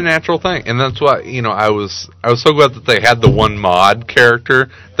 It's a natural thing. And that's why, I was so glad that they had the one mod character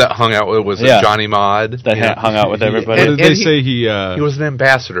that hung out with, Johnny Mod? That hung out with everybody. What did they say he was an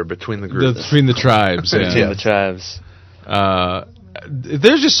ambassador between the groups. Between the tribes. Between the tribes.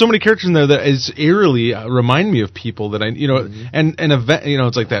 There's just so many characters in there that is eerily remind me of people that I, and an event,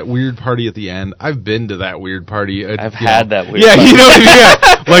 it's like that weird party at the end. I've been to that weird party. I've had that weird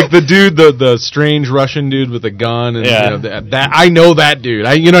party. Like the dude, the strange Russian dude with a gun, and that I know that dude.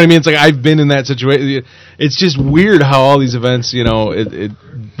 You know what I mean? It's like I've been in that situation. It's just weird how all these events, it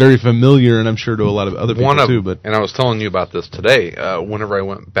very familiar, and I'm sure to a lot of other people too. But and I was telling you about this today. Whenever I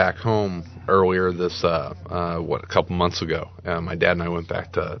went back home earlier this a couple months ago, my dad and I went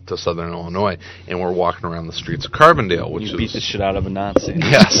back to Southern Illinois, and we're walking around the streets of Carbondale, which you beat the shit out of a Nazi.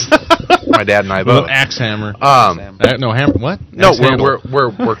 Yes, my dad and I both. Axe hammer. No hammer. What? No,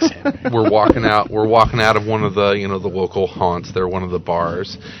 we're walking out. We're walking out of one of the the local haunts. They're one of the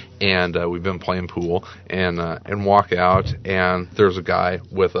bars, and we've been playing pool, and walk out, and there's a guy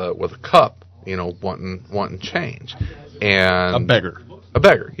with a cup, wanting change, and a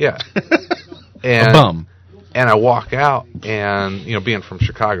beggar, yeah. And a bum. And I walk out, and being from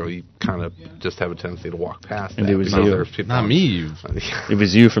Chicago, you kind of just have a tendency to walk past. And that. It was you, not me. It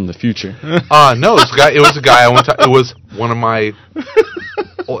was you from the future. No, it was a guy I went to. It was one of my.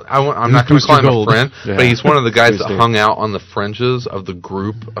 I'm not going to call him a friend, but he's one of the guys that hung out on the fringes of the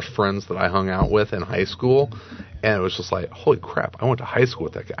group of friends that I hung out with in high school. And it was just like, holy crap, I went to high school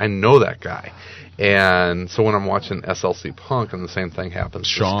with that guy. I know that guy. And so when I'm watching SLC Punk and the same thing happens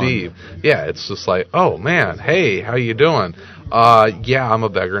to Steve, it's just like, oh, man, hey, how you doing? I'm a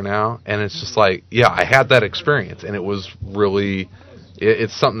beggar now. And it's just like, I had that experience. And it was really...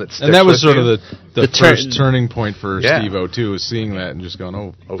 It's something that sticks. And that was sort of the first turning point for Steve-O, too, is seeing that and just going,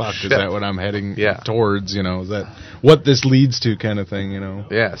 oh fuck, shit. Is that what I'm heading towards? Is that what this leads to kind of thing,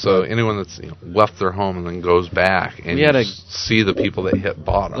 Yeah, so anyone that's left their home and then goes back and see the people that hit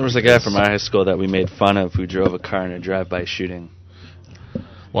bottom. There was a guy from our high school that we made fun of who drove a car in a drive-by shooting.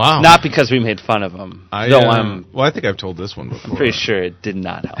 Wow. Not because we made fun of him. I think I've told this one before. I'm pretty sure it did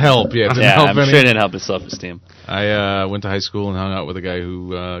not help. It didn't help I'm sure it didn't help his self-esteem. I went to high school and hung out with a guy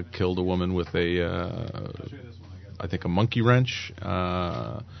who killed a woman with a I think, a monkey wrench.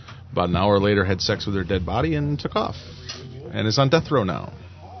 About an hour later, had sex with her dead body and took off, and is on death row now.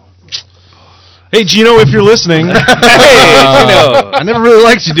 Hey, Gino, if you're listening. Hey, Gino. I never really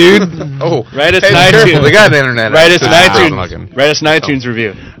liked you, dude. Oh, write us an iTunes. We got the internet. Write us an iTunes. Write us an iTunes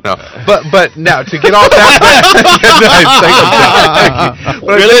review. No, but now to get off that.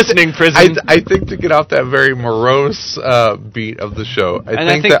 You're listening, prison. I think to get off that very morose beat of the show,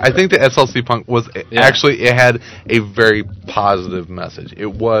 I think the SLC Punk was actually, it had a very positive message. It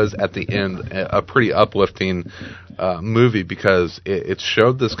was at the end a pretty uplifting movie, because it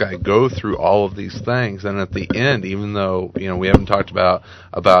showed this guy go through all of these things, and at the end, even though we haven't talked about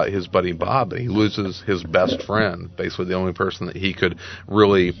his buddy Bob, but he loses his best friend, basically the only person that he could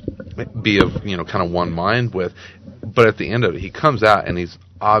really be of kind of one mind with. But at the end of it, he comes out and he's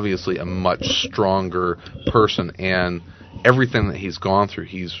obviously a much stronger person, and everything that he's gone through,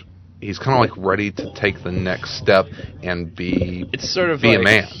 he's kind of like ready to take the next step and be. It's sort of be like a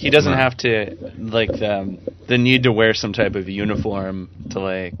man. He doesn't have to the need to wear some type of uniform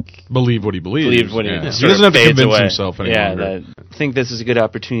to believe what he believes. He doesn't have to convince himself anymore. I think this is a good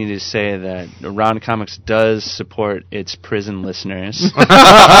opportunity to say that Round Comics does support its prison listeners.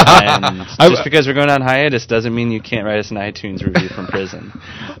 And just because we're going on hiatus doesn't mean you can't write us an iTunes review from prison.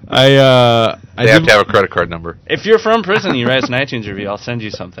 They have to have a credit card number. If you're from prison and you write us an iTunes review, I'll send you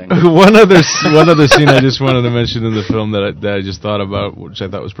something. One other scene I just wanted to mention in the film that I just thought about, which I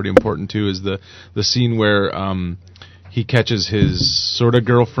thought was pretty important too, is the scene where he catches his sort of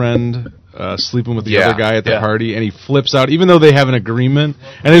girlfriend sleeping with the other guy at the party, and he flips out, even though they have an agreement.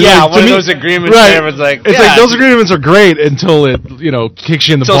 And it's one of those agreements. Right, everyone's like, it's like those agreements are great until it kicks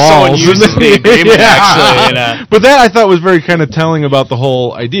you in the balls. Someone uses the agreement. Actually, But that I thought was very kind of telling about the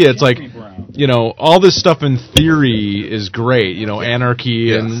whole idea. It's like, all this stuff in theory is great.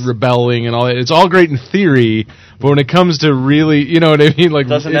 Anarchy and rebelling and all that. It's all great in theory, but when it comes to really, you know what I mean? Like,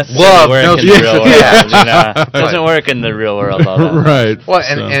 doesn't necessarily work in the real world. Doesn't work in the real world. Right. Well,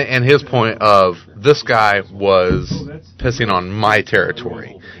 and his point of this guy was pissing on my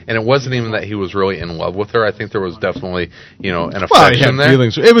territory, and it wasn't even that he was really in love with her. I think there was definitely, an affection there.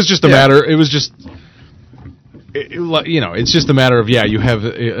 Feelings. It was just a matter. It was just. It's just a matter of you have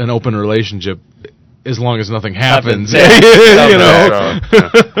an open relationship as long as nothing happens. Theory.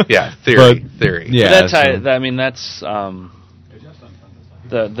 Yeah, that's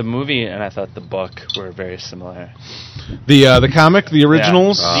the movie, and I thought the book were very similar. The comic, the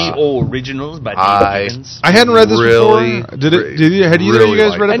originals, the originals by Dave Gibbons. I hadn't read this before. Had either of you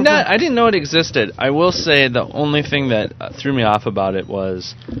guys read it before? I didn't know it existed. I will say the only thing that threw me off about it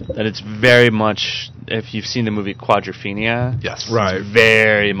was that it's very much. If you've seen the movie Quadrophenia, yes, right, it's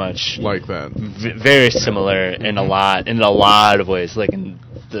very much like that. Very similar in a lot of ways, like in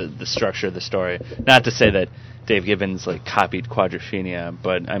the structure of the story. Not to say that Dave Gibbons copied Quadrophenia,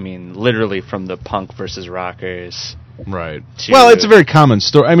 but I mean literally from the punk versus rockers. Right. Well, it's a very common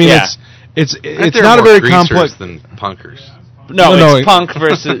story. I mean, it's not a very complex than punkers. No, it's punk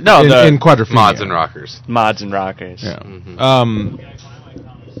versus in Quadrophenia. Mods and rockers. Yeah. Mm-hmm.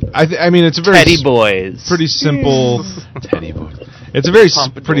 I mean, it's a very Teddy Boys. Pretty simple. Teddy Boys. It's a very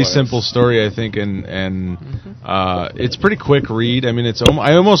pretty simple story, I think, and it's pretty quick read. I mean,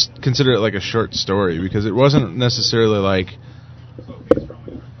 I almost consider it like a short story because it wasn't necessarily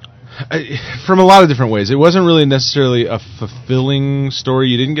from a lot of different ways. It wasn't really necessarily a fulfilling story.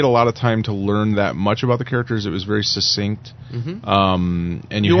 You didn't get a lot of time to learn that much about the characters. It was very succinct, and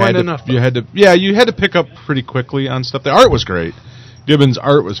you had to pick up pretty quickly on stuff. The art was great. Gibbons'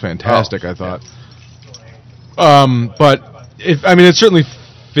 art was fantastic, I thought. But it certainly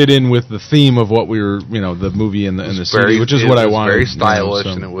fit in with the theme of what we were, the movie and the city, which is what I wanted. Very stylish,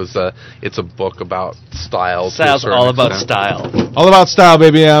 and it's a book about style. Style's all about style. All about style,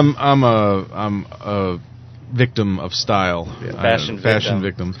 baby. I'm a victim of style. Fashion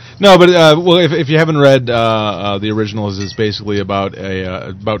victim. No, but if you haven't read the originals, it's basically about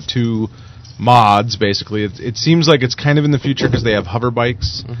about two mods. Basically, it seems like it's kind of in the future because they have hover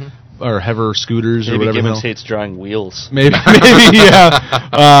bikes. Or hover scooters or whatever. Maybe Gibbons hates drawing wheels. Maybe,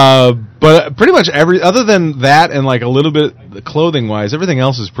 yeah. But pretty much other than that and a little bit clothing wise, everything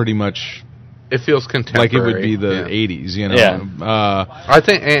else is pretty much. It feels contemporary. Like it would be the 80s, Yeah. I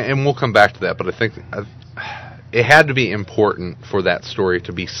think, and we'll come back to that, but I think it had to be important for that story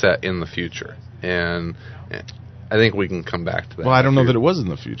to be set in the future, and I think we can come back to that. Well, I don't know that it was in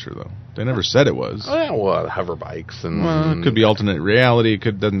the future, though. They never said it was. Well, hover bikes and... Well, it could be alternate reality.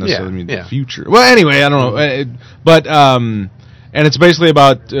 It doesn't necessarily mean the future. Well, anyway, I don't know. And it's basically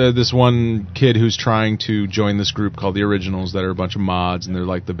about this one kid who's trying to join this group called the Originals that are a bunch of mods, and they're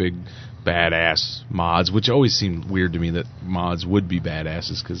like the big badass mods, which always seemed weird to me that mods would be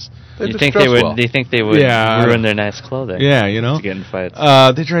badasses because you think they would ruin their nice clothing. Yeah, you know, to get in fights.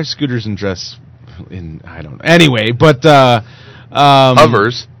 They drive scooters and dress in I don't know. Anyway, but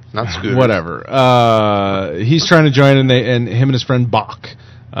hovers, not scooters. Whatever. He's trying to join, and him and his friend Bach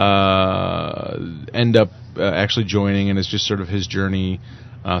end up actually joining, and it's just sort of his journey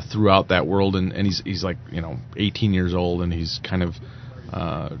throughout that world. And he's like 18 years old, and he's kind of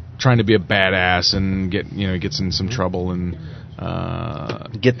trying to be a badass and gets in some trouble and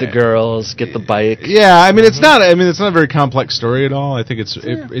get the girls, get the bike. Yeah, I mean it's not a very complex story at all. I think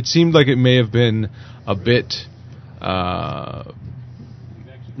it seemed like it may have been a bit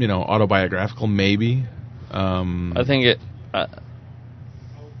autobiographical maybe. I think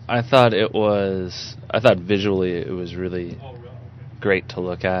I thought visually it was really great to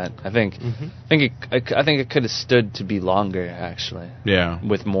look at. I think it could have stood to be longer actually. Yeah.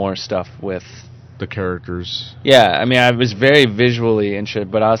 With more stuff with the characters. Yeah, I mean I was very visually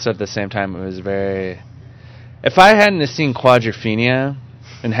interested, but also at the same time it was very. If I hadn't seen Quadrophenia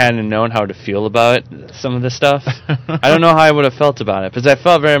and hadn't known how to feel about some of this stuff, I don't know how I would have felt about it, because I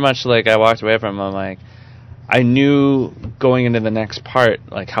felt very much like I walked away from it. I'm like, I knew going into the next part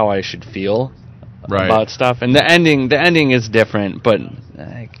like how I should feel about stuff, and the ending is different, but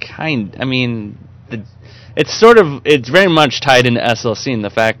it's very much tied into SLC and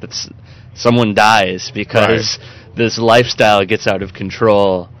the fact that someone dies because this lifestyle gets out of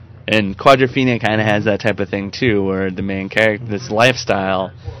control, and Quadrophenia kind of has that type of thing too, where the main character, this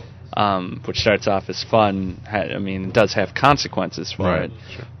lifestyle, which starts off as fun, it does have consequences for it,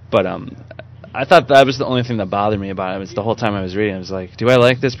 sure. But I thought that was the only thing that bothered me about it. Was the whole time I was reading, I was like, do I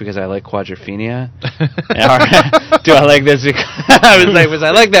like this because I like Quadrophenia? Or do I like this because because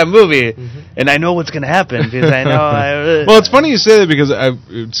I like that movie, and I know what's going to happen because I know Well, it's funny you say that because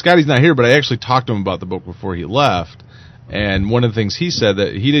Scotty's not here, but I actually talked to him about the book before he left, and one of the things he said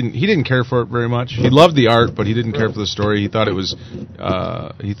that he didn't care for it very much. He loved the art, but he didn't care for the story. He thought it was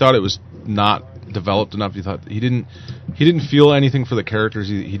not developed enough. He thought he didn't feel anything for the characters.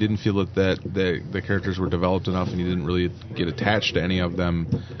 He didn't feel that the characters were developed enough, and he didn't really get attached to any of them.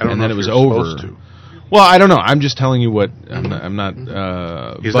 And then it was over. Well, I don't know. I'm just telling you what I'm not.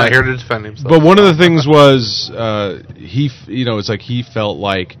 He's not here to defend himself. But one of the things was it's like he felt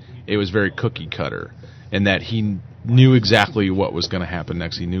like it was very cookie cutter, and that he knew exactly what was going to happen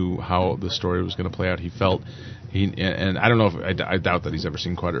next. He knew how the story was going to play out. He felt and I don't know if I doubt that he's ever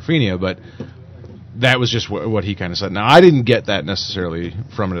seen Quadrophenia, but that was just what he kind of said. Now, I didn't get that necessarily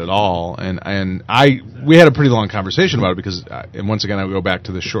from it at all, and we had a pretty long conversation about it because, and once again, I would go back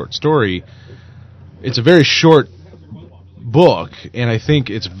to the short story. It's a very short book, and I think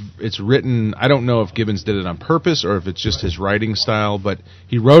it's written. I don't know if Gibbons did it on purpose or if it's just his writing style, but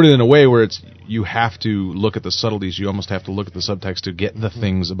he wrote it in a way where you have to look at the subtleties. You almost have to look at the subtext to get the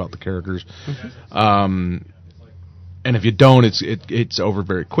things about the characters. And if you don't, it's over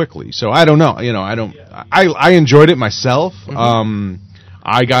very quickly. So I don't know. I enjoyed it myself.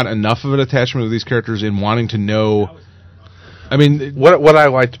 I got enough of an attachment to these characters in wanting to know. I mean, what I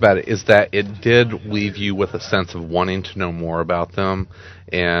liked about it is that it did leave you with a sense of wanting to know more about them,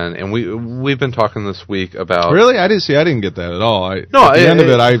 and we've been talking this week about. Really, I didn't get that at all. At the end of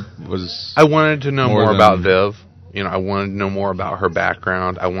it, I wanted to know more about Viv. I wanted to know more about her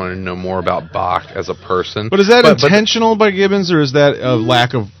background. I wanted to know more about Bach as a person. But is that intentional by Gibbons, or is that a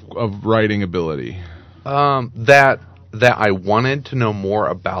lack of writing ability? That I wanted to know more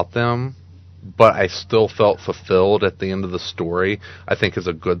about them, but I still felt fulfilled at the end of the story, I think is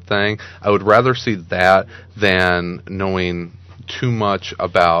a good thing. I would rather see that than knowing too much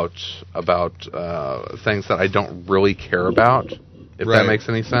about things that I don't really care about. If that makes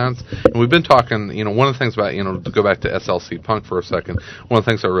any sense. And we've been talking, one of the things about, to go back to SLC Punk for a second, one of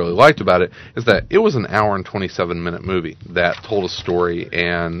the things I really liked about it is that it was an hour and 27-minute movie that told a story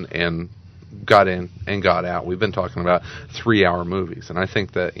and got in and got out. We've been talking about 3-hour movies, and I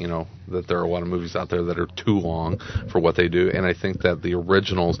think that, that there are a lot of movies out there that are too long for what they do, and I think that the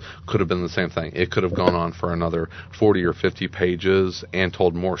originals could have been the same thing. It could have gone on for another 40 or 50 pages and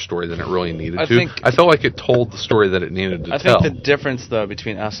told more story than it really needed to. I felt like it told the story that it needed to tell. I think the difference, though,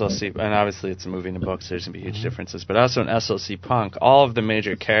 between SLC, and obviously it's a movie and a book, so there's going to be huge differences, but also in SLC Punk, all of the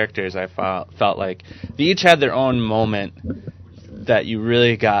major characters I felt like they each had their own moment that you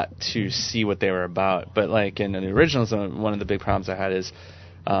really got to see what they were about. But like in the originals, one of the big problems I had is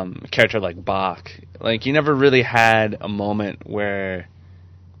a character like Bach. Like you never really had a moment where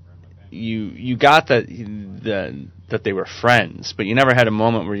you got that they were friends, but you never had a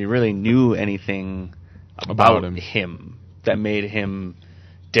moment where you really knew anything about him that made him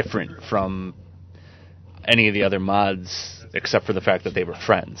different from any of the other mods, except for the fact that they were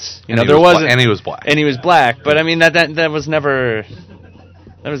friends. You know, there wasn't, and he was black, and he was black. But I mean, that was never.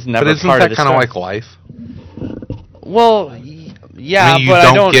 That was never. But isn't part that of kind of like life? Well, yeah, I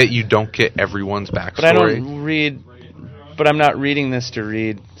mean, you don't get everyone's backstory. But I don't read. But I'm not reading this to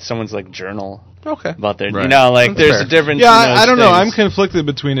read someone's like journal. Okay. About their, right. you know, like That's there's fair. a difference. Yeah, in those I don't know. things. I'm conflicted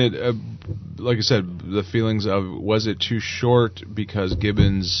between it. Like I said, the feelings of, was it too short because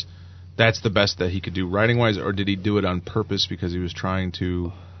Gibbons, that's the best that he could do writing wise, or did he do it on purpose because he was trying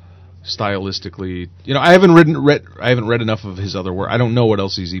to stylistically? You know, I haven't read enough of his other work. I don't know what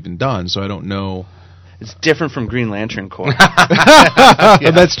else he's even done, so I don't know. It's different from Green Lantern Corps.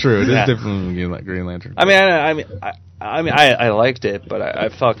 That's true. It is different from Green Lantern. I mean, I liked it, but I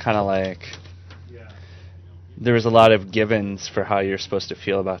felt kind of like there was a lot of givens for how you're supposed to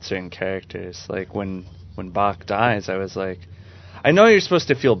feel about certain characters. Like when Bach dies, I was like, I know you're supposed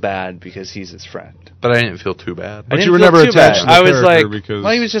to feel bad because he's his friend. But I didn't feel too bad. But you were never attached to the I was character like, because...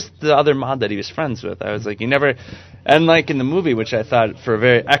 well, he was just the other mod that he was friends with. I was like, you never... And like in the movie, which I thought for a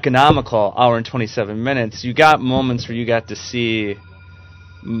very economical hour and 27 minutes, you got moments where you got to see,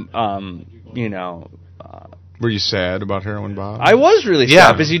 you know... Were you sad about Heroin Bob? I was really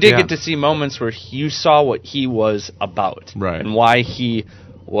sad because you did get to see moments where you saw what he was about. Right. And why he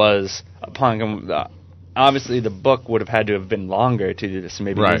was a punk. And, obviously, the book would have had to have been longer to do this.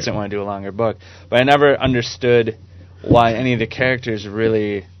 Maybe Vince didn't want to do a longer book. But I never understood why any of the characters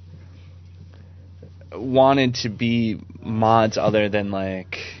really wanted to be mods other than,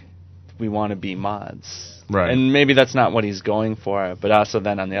 like, we want to be mods. Right. And maybe that's not what he's going for. But also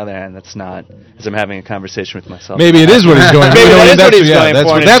then, on the other hand, that's not, as I'm having a conversation with myself. Maybe it is what he's going for. Maybe that is what he's going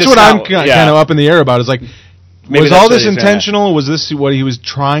for. That's what I'm kind of up in the air about. Is like, Maybe was all this intentional? Was this what he was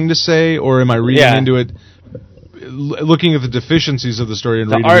trying to say? Or am I reading into it, looking at the deficiencies of the story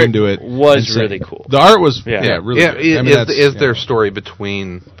and reading into it? Was really cool. The art was really good. Is their story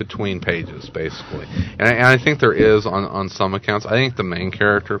between pages, basically. And I think there is on some accounts. I think the main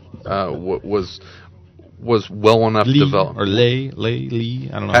character was well enough developed. Or Lee.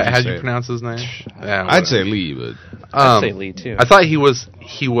 I don't know how do you pronounce his name? I'd say Lee, but I'd say Lee too. I thought he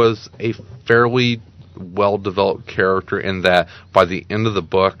was a fairly well developed character in that by the end of the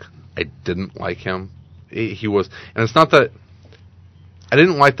book I didn't like him. He was, and it's not that I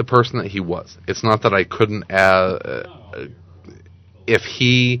didn't like the person that he was. It's not that I couldn't if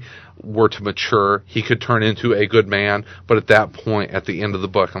he were to mature, he could turn into a good man, but at that point at the end of the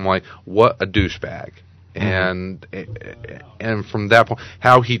book I'm like, what a douchebag. And from that point,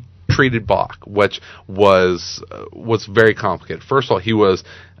 how he treated Bach, which was very complicated. First of all, he was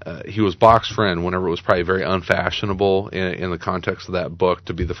Bach's friend whenever it was probably very unfashionable in the context of that book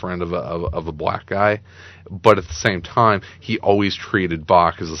to be the friend of a black guy, but at the same time, he always treated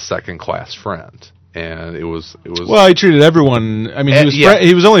Bach as a second-class friend. And it was. Well, he treated everyone. I mean,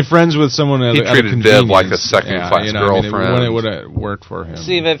 he was only friends with someone. He treated Viv like a second-class girlfriend. When it would have worked for him.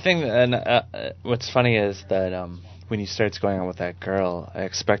 See, the thing, and what's funny is that when he starts going on with that girl, I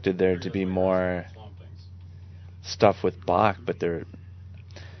expected there to be more stuff with Bach, but there.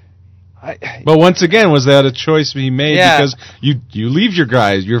 But once again, was that a choice he made? Because you leave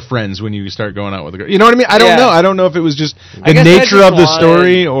your friends when you start going out with a girl. You know what I mean? I don't know. I don't know if it was just the nature of the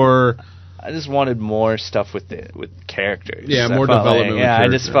story or. I just wanted more stuff with characters. Yeah, more development. Like, I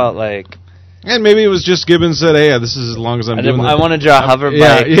just felt like. And maybe it was just Gibbons said, "Hey, this is as long as I'm doing this." I want to draw a hover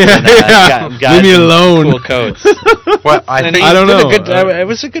bike. Leave me alone. Cool coats. Well, I don't know. It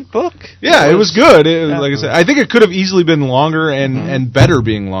was a good book. Yeah, it was good. Like I said, I think it could have easily been longer and better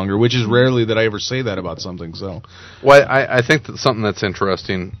being longer, which is rarely that I ever say that about something. So, well, I think that something that's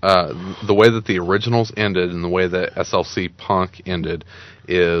interesting, the way that the originals ended and the way that SLC Punk ended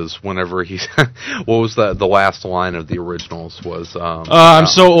is whenever he what was the last line of the originals was I'm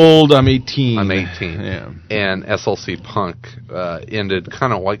so old, I'm 18. I'm 18. Yeah. And SLC Punk ended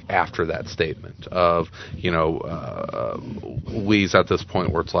kind of like after that statement of, Lee's at this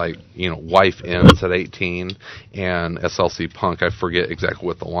point where it's like, life ends at 18, and SLC Punk, I forget exactly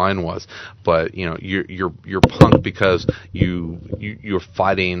what the line was, but you're punk because you're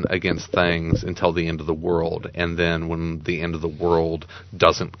fighting against things until the end of the world, and then when the end of the world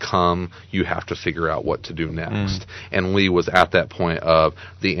doesn't come, you have to figure out what to do next. And Lee was at that point of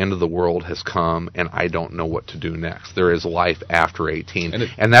the end of the world has come and I don't know what to do next. There is life after 18.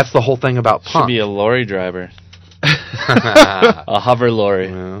 And that's the whole thing about punk. Should be a lorry driver. A hover lorry.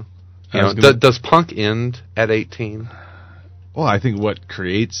 Yeah. Does punk end at 18? Well, I think what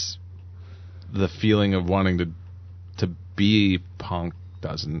creates the feeling of wanting to be punk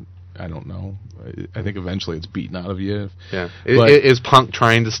doesn't. I don't know. I think eventually it's beaten out of you. Yeah. Is punk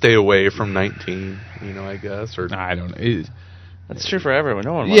trying to stay away from 19? I guess, or I don't know. That's true for everyone.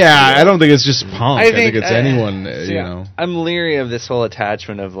 No one. Wants I don't think it's just punk. I think it's anyone. I'm leery of this whole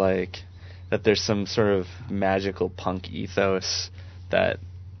attachment of that there's some sort of magical punk ethos that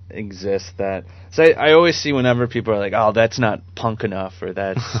exists. So I always see whenever people are like, "Oh, that's not punk enough," or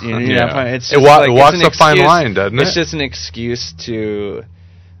 "That's it's just it walks a fine line, doesn't it? It's just an excuse to.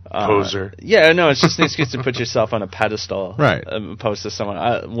 Poser. It's just an excuse to put yourself on a pedestal, right? Opposed to someone.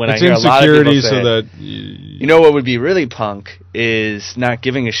 When it's I hear a lot of people say, so that what would be really punk is not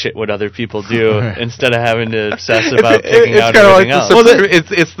giving a shit what other people do instead of having to obsess about picking out everything else.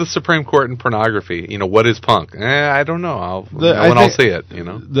 It's the Supreme Court in pornography. What is punk? I don't know. I'll see it.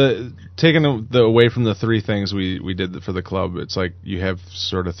 Taking away from the three things we did for the club, it's like you have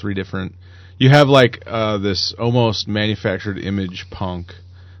sort of three different. You have this almost manufactured image punk.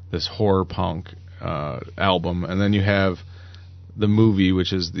 This horror punk album, and then you have the movie,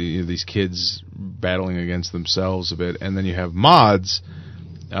 which is these kids battling against themselves a bit, and then you have mods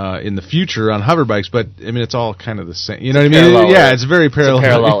in the future on hover bikes. But it's all kind of the same. You know what I mean? Yeah, it's very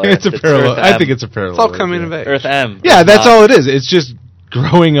parallel. It's a parallel. I think it's a parallel. It's all coming of age. Earth M. Yeah, that's all it is. It's just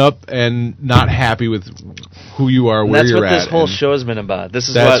growing up and not happy with who you are, where you're at. That's what this whole show has been about. This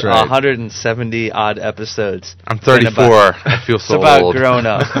is what 170 odd episodes. I'm 34. I feel so old. It's about growing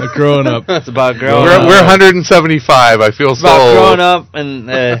up. Growing up. It's about growing up. We're 175. I feel so old. It's about growing up, and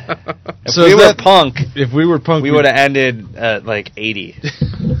if we were punk, we would have ended at 80.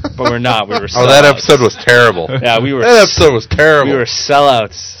 But we're not. We were sellouts. That episode was terrible. Yeah, That episode was terrible. We were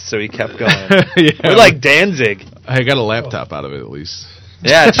sellouts, so we kept going. We're like Danzig. I got a laptop out of it, at least.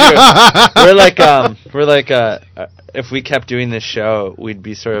 Yeah, true. we're like if we kept doing this show, we'd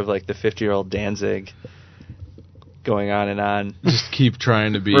be sort of like the 50-year-old Danzig, going on and on. Just keep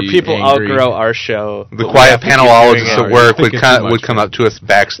trying to be. Where people angry. outgrow our show. The quiet panelologists at work would come up to us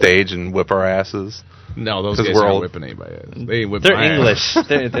backstage and whip our asses. No, those guys aren't whipping anybody. They're English.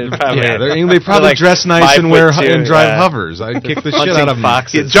 They're probably they probably dress nice and drive hovers. I'd kick the shit out of them.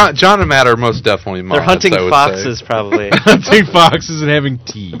 Foxes. John and Matt are most definitely mods. They're hunting foxes, probably. Hunting foxes and having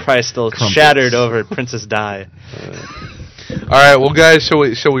tea. Probably still shattered over Princess Di. All right, well, guys,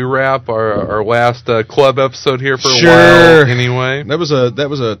 shall we wrap our last club episode here for a while? Anyway, that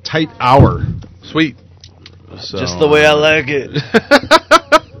was a tight hour. Sweet. So, just the way I like it.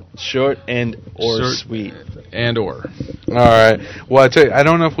 Short and sweet. And or. All right. Well, I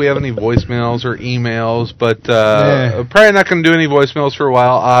don't know if we have any voicemails or emails, but probably not going to do any voicemails for a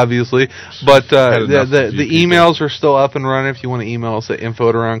while, obviously. But the emails are still up and running if you want to email us at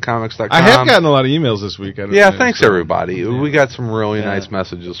info@aroundcomics.com. I have gotten a lot of emails this week. Thanks, everybody. We got some really nice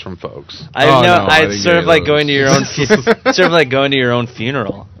messages from folks. It's sort of like going to your own sort of like going to your own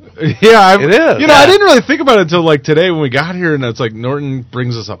funeral. Yeah, it is. I didn't really think about it until today when we got here, and it's like Norton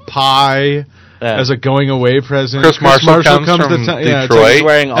brings us a pie as a going away present. Chris Marshall comes from Detroit. He's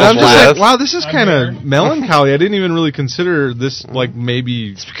wearing all and I'm just like, wow, this is kind of melancholy. I didn't even really consider this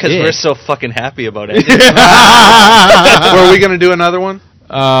maybe. It's because we're so fucking happy about it. Were we going to do another one?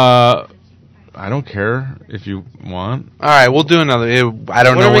 I don't care if you want. All right, we'll do another. I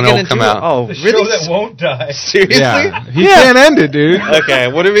don't know when it'll come out. Oh, the show that won't die. Seriously? Yeah. He can't end it, dude. Okay,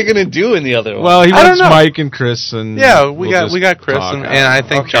 what are we gonna do in the other one? Well, he wants Mike and Chris and we got Chris and I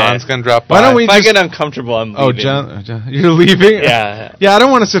think John's gonna drop by. Why don't we if I get uncomfortable, I'm leaving. Oh, John, you're leaving? Yeah. Yeah, I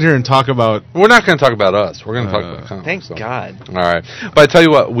don't want to sit here and talk about. We're not going to talk about us. We're going to talk about comics. Thank God. All right, but I tell you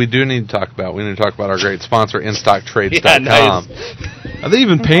what, we do need to talk about. We need to talk about our great sponsor, InStockTrades.com. Nice. Are they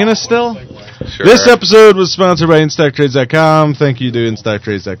even paying us still? Sure. This episode was sponsored by InStockTrades.com. Thank you to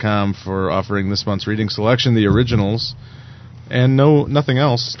InStockTrades.com for offering this month's reading selection, the originals, and nothing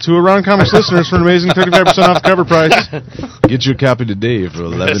else. To Around Comics listeners for an amazing 35% off cover price. Get your copy today for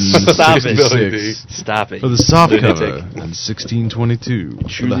 $11.66. Stop it. For the soft cover and $16.22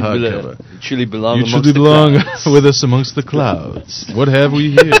 for the hardcover. You truly belong with us amongst the clouds. What have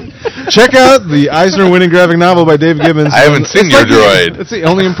we here? Check out the Eisner-winning graphic novel by Dave Gibbons. I haven't seen your droid. That's the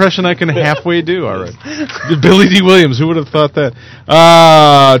only impression I can halfway do. All right. Billy D. Williams. Who would have thought that?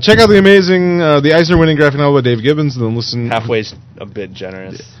 Check out the amazing, the Eisner-winning graphic novel by Dave Gibbons, and then listen. Halfway's a bit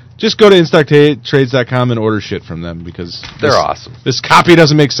generous. Just go to InStockTrades.com and order shit from them because they're awesome. This copy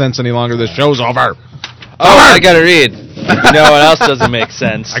doesn't make sense any longer. This show's over. I gotta read. You know what else doesn't make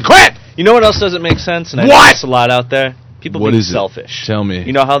sense? I quit! You know what else doesn't make sense? And I know there's a lot out there. People being selfish. Tell me.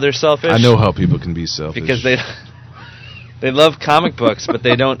 You know how they're selfish? I know how people can be selfish. Because they love comic books, but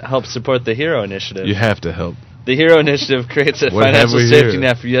they don't help support the Hero Initiative. You have to help. The Hero Initiative creates a financial safety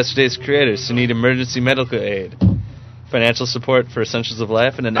net for yesterday's creators who need emergency medical aid, financial support for essentials of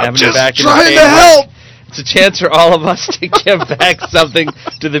life, and an avenue back into trying to help. It's a chance for all of us to give back something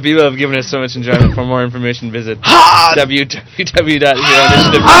to the people who have given us so much enjoyment. For more information, visit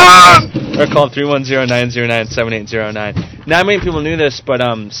www.heroinitiative.com or call 310-909-7809. Not many people knew this, but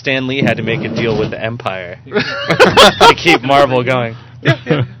Stan Lee had to make a deal with the Empire to keep Marvel going.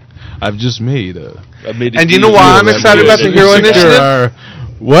 I've just made a... And you know why I'm excited about the Hero Initiative?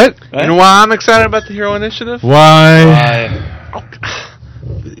 What? You know why I'm excited about the Hero Initiative? Why?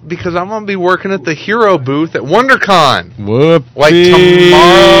 Because I'm going to be working at the Hero booth at WonderCon. Whoopee. Like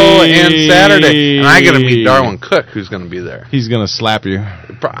tomorrow and Saturday. And I got to meet Darwin Cook, who's going to be there. He's going to slap you.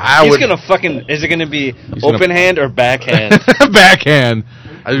 He's going to fucking... Is it going to be open hand or backhand? Backhand.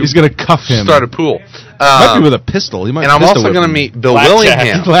 He's going to cuff him. Start a pool. Might be with a pistol. He might. And I'm also going to meet Bill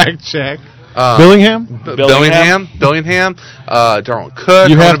Willingham. Blackjack. Billingham? Billingham. Darwin Cook.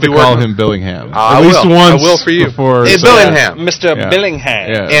 You have to call him Billingham. At least once. I will for you. Hey, Billingham. Mr. Billingham.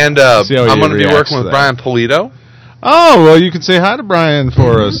 Yeah. And I'm going to be working with Brian Polito. Oh, well, you can say hi to Brian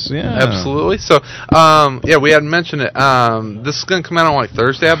for us. Yeah. Absolutely. So, we hadn't mentioned it. This is going to come out on like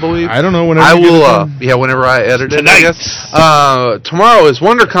Thursday, I believe. I don't know whenever I will. Whenever I edit it, I guess. Tomorrow is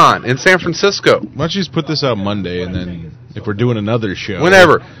WonderCon in San Francisco. Why don't you just put this out Monday, and then if we're doing another show,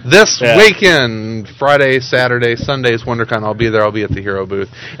 whenever this weekend, Friday, Saturday, Sunday is WonderCon. I'll be there. I'll be at the Hero booth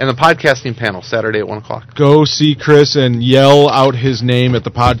and the podcasting panel Saturday at 1:00. Go see Chris and yell out his name at the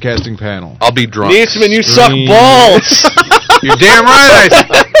podcasting panel. I'll be drunk. Neesman, you suck balls. You're damn right.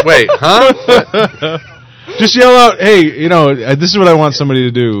 Wait, huh? Just yell out, hey, this is what I want somebody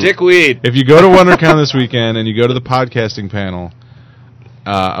to do. Dickweed. If you go to WonderCon this weekend and you go to the podcasting panel,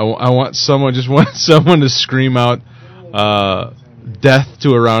 I want someone to scream out, death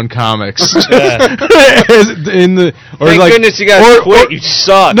to Around Comics. Thank goodness you guys quit. You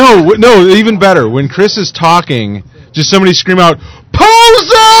suck. No, even better. When Chris is talking, just somebody scream out,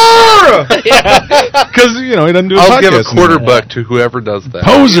 Poser! Because, he doesn't do a podcast. I'll give a $quarter to whoever does that.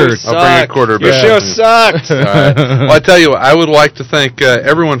 Poser! I'll bring a $quarter. Your show sucked. All right. Well, I tell you what, I would like to thank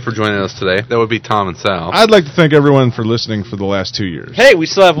everyone for joining us today. That would be Tom and Sal. I'd like to thank everyone for listening for the last 2 years. Hey, we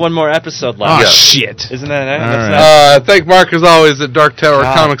still have one more episode left. Oh, shit. Isn't that nice? Right. Thank Mark, as always, at Dark Tower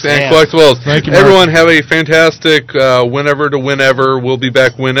Comics and Collectibles. Thank you, Mark. Everyone have a fantastic whenever to whenever. We'll be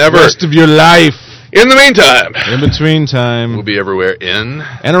back whenever. Rest of your life. In the meantime. In between time. We'll be everywhere in.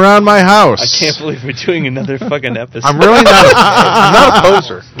 And around my house. I can't believe we're doing another fucking episode. I'm really not I'm not a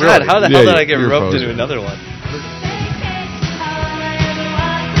poser. God, really. How the hell did I get roped into another one?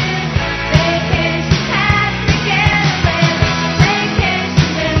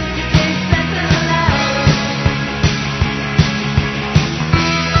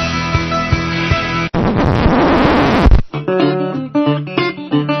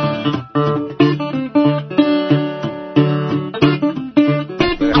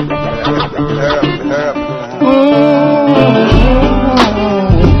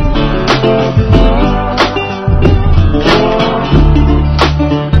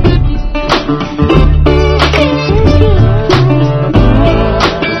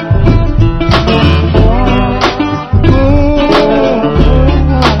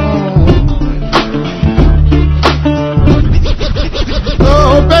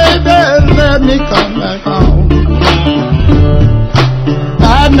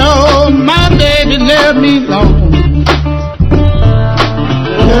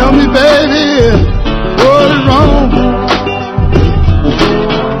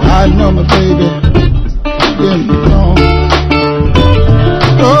 I know my baby.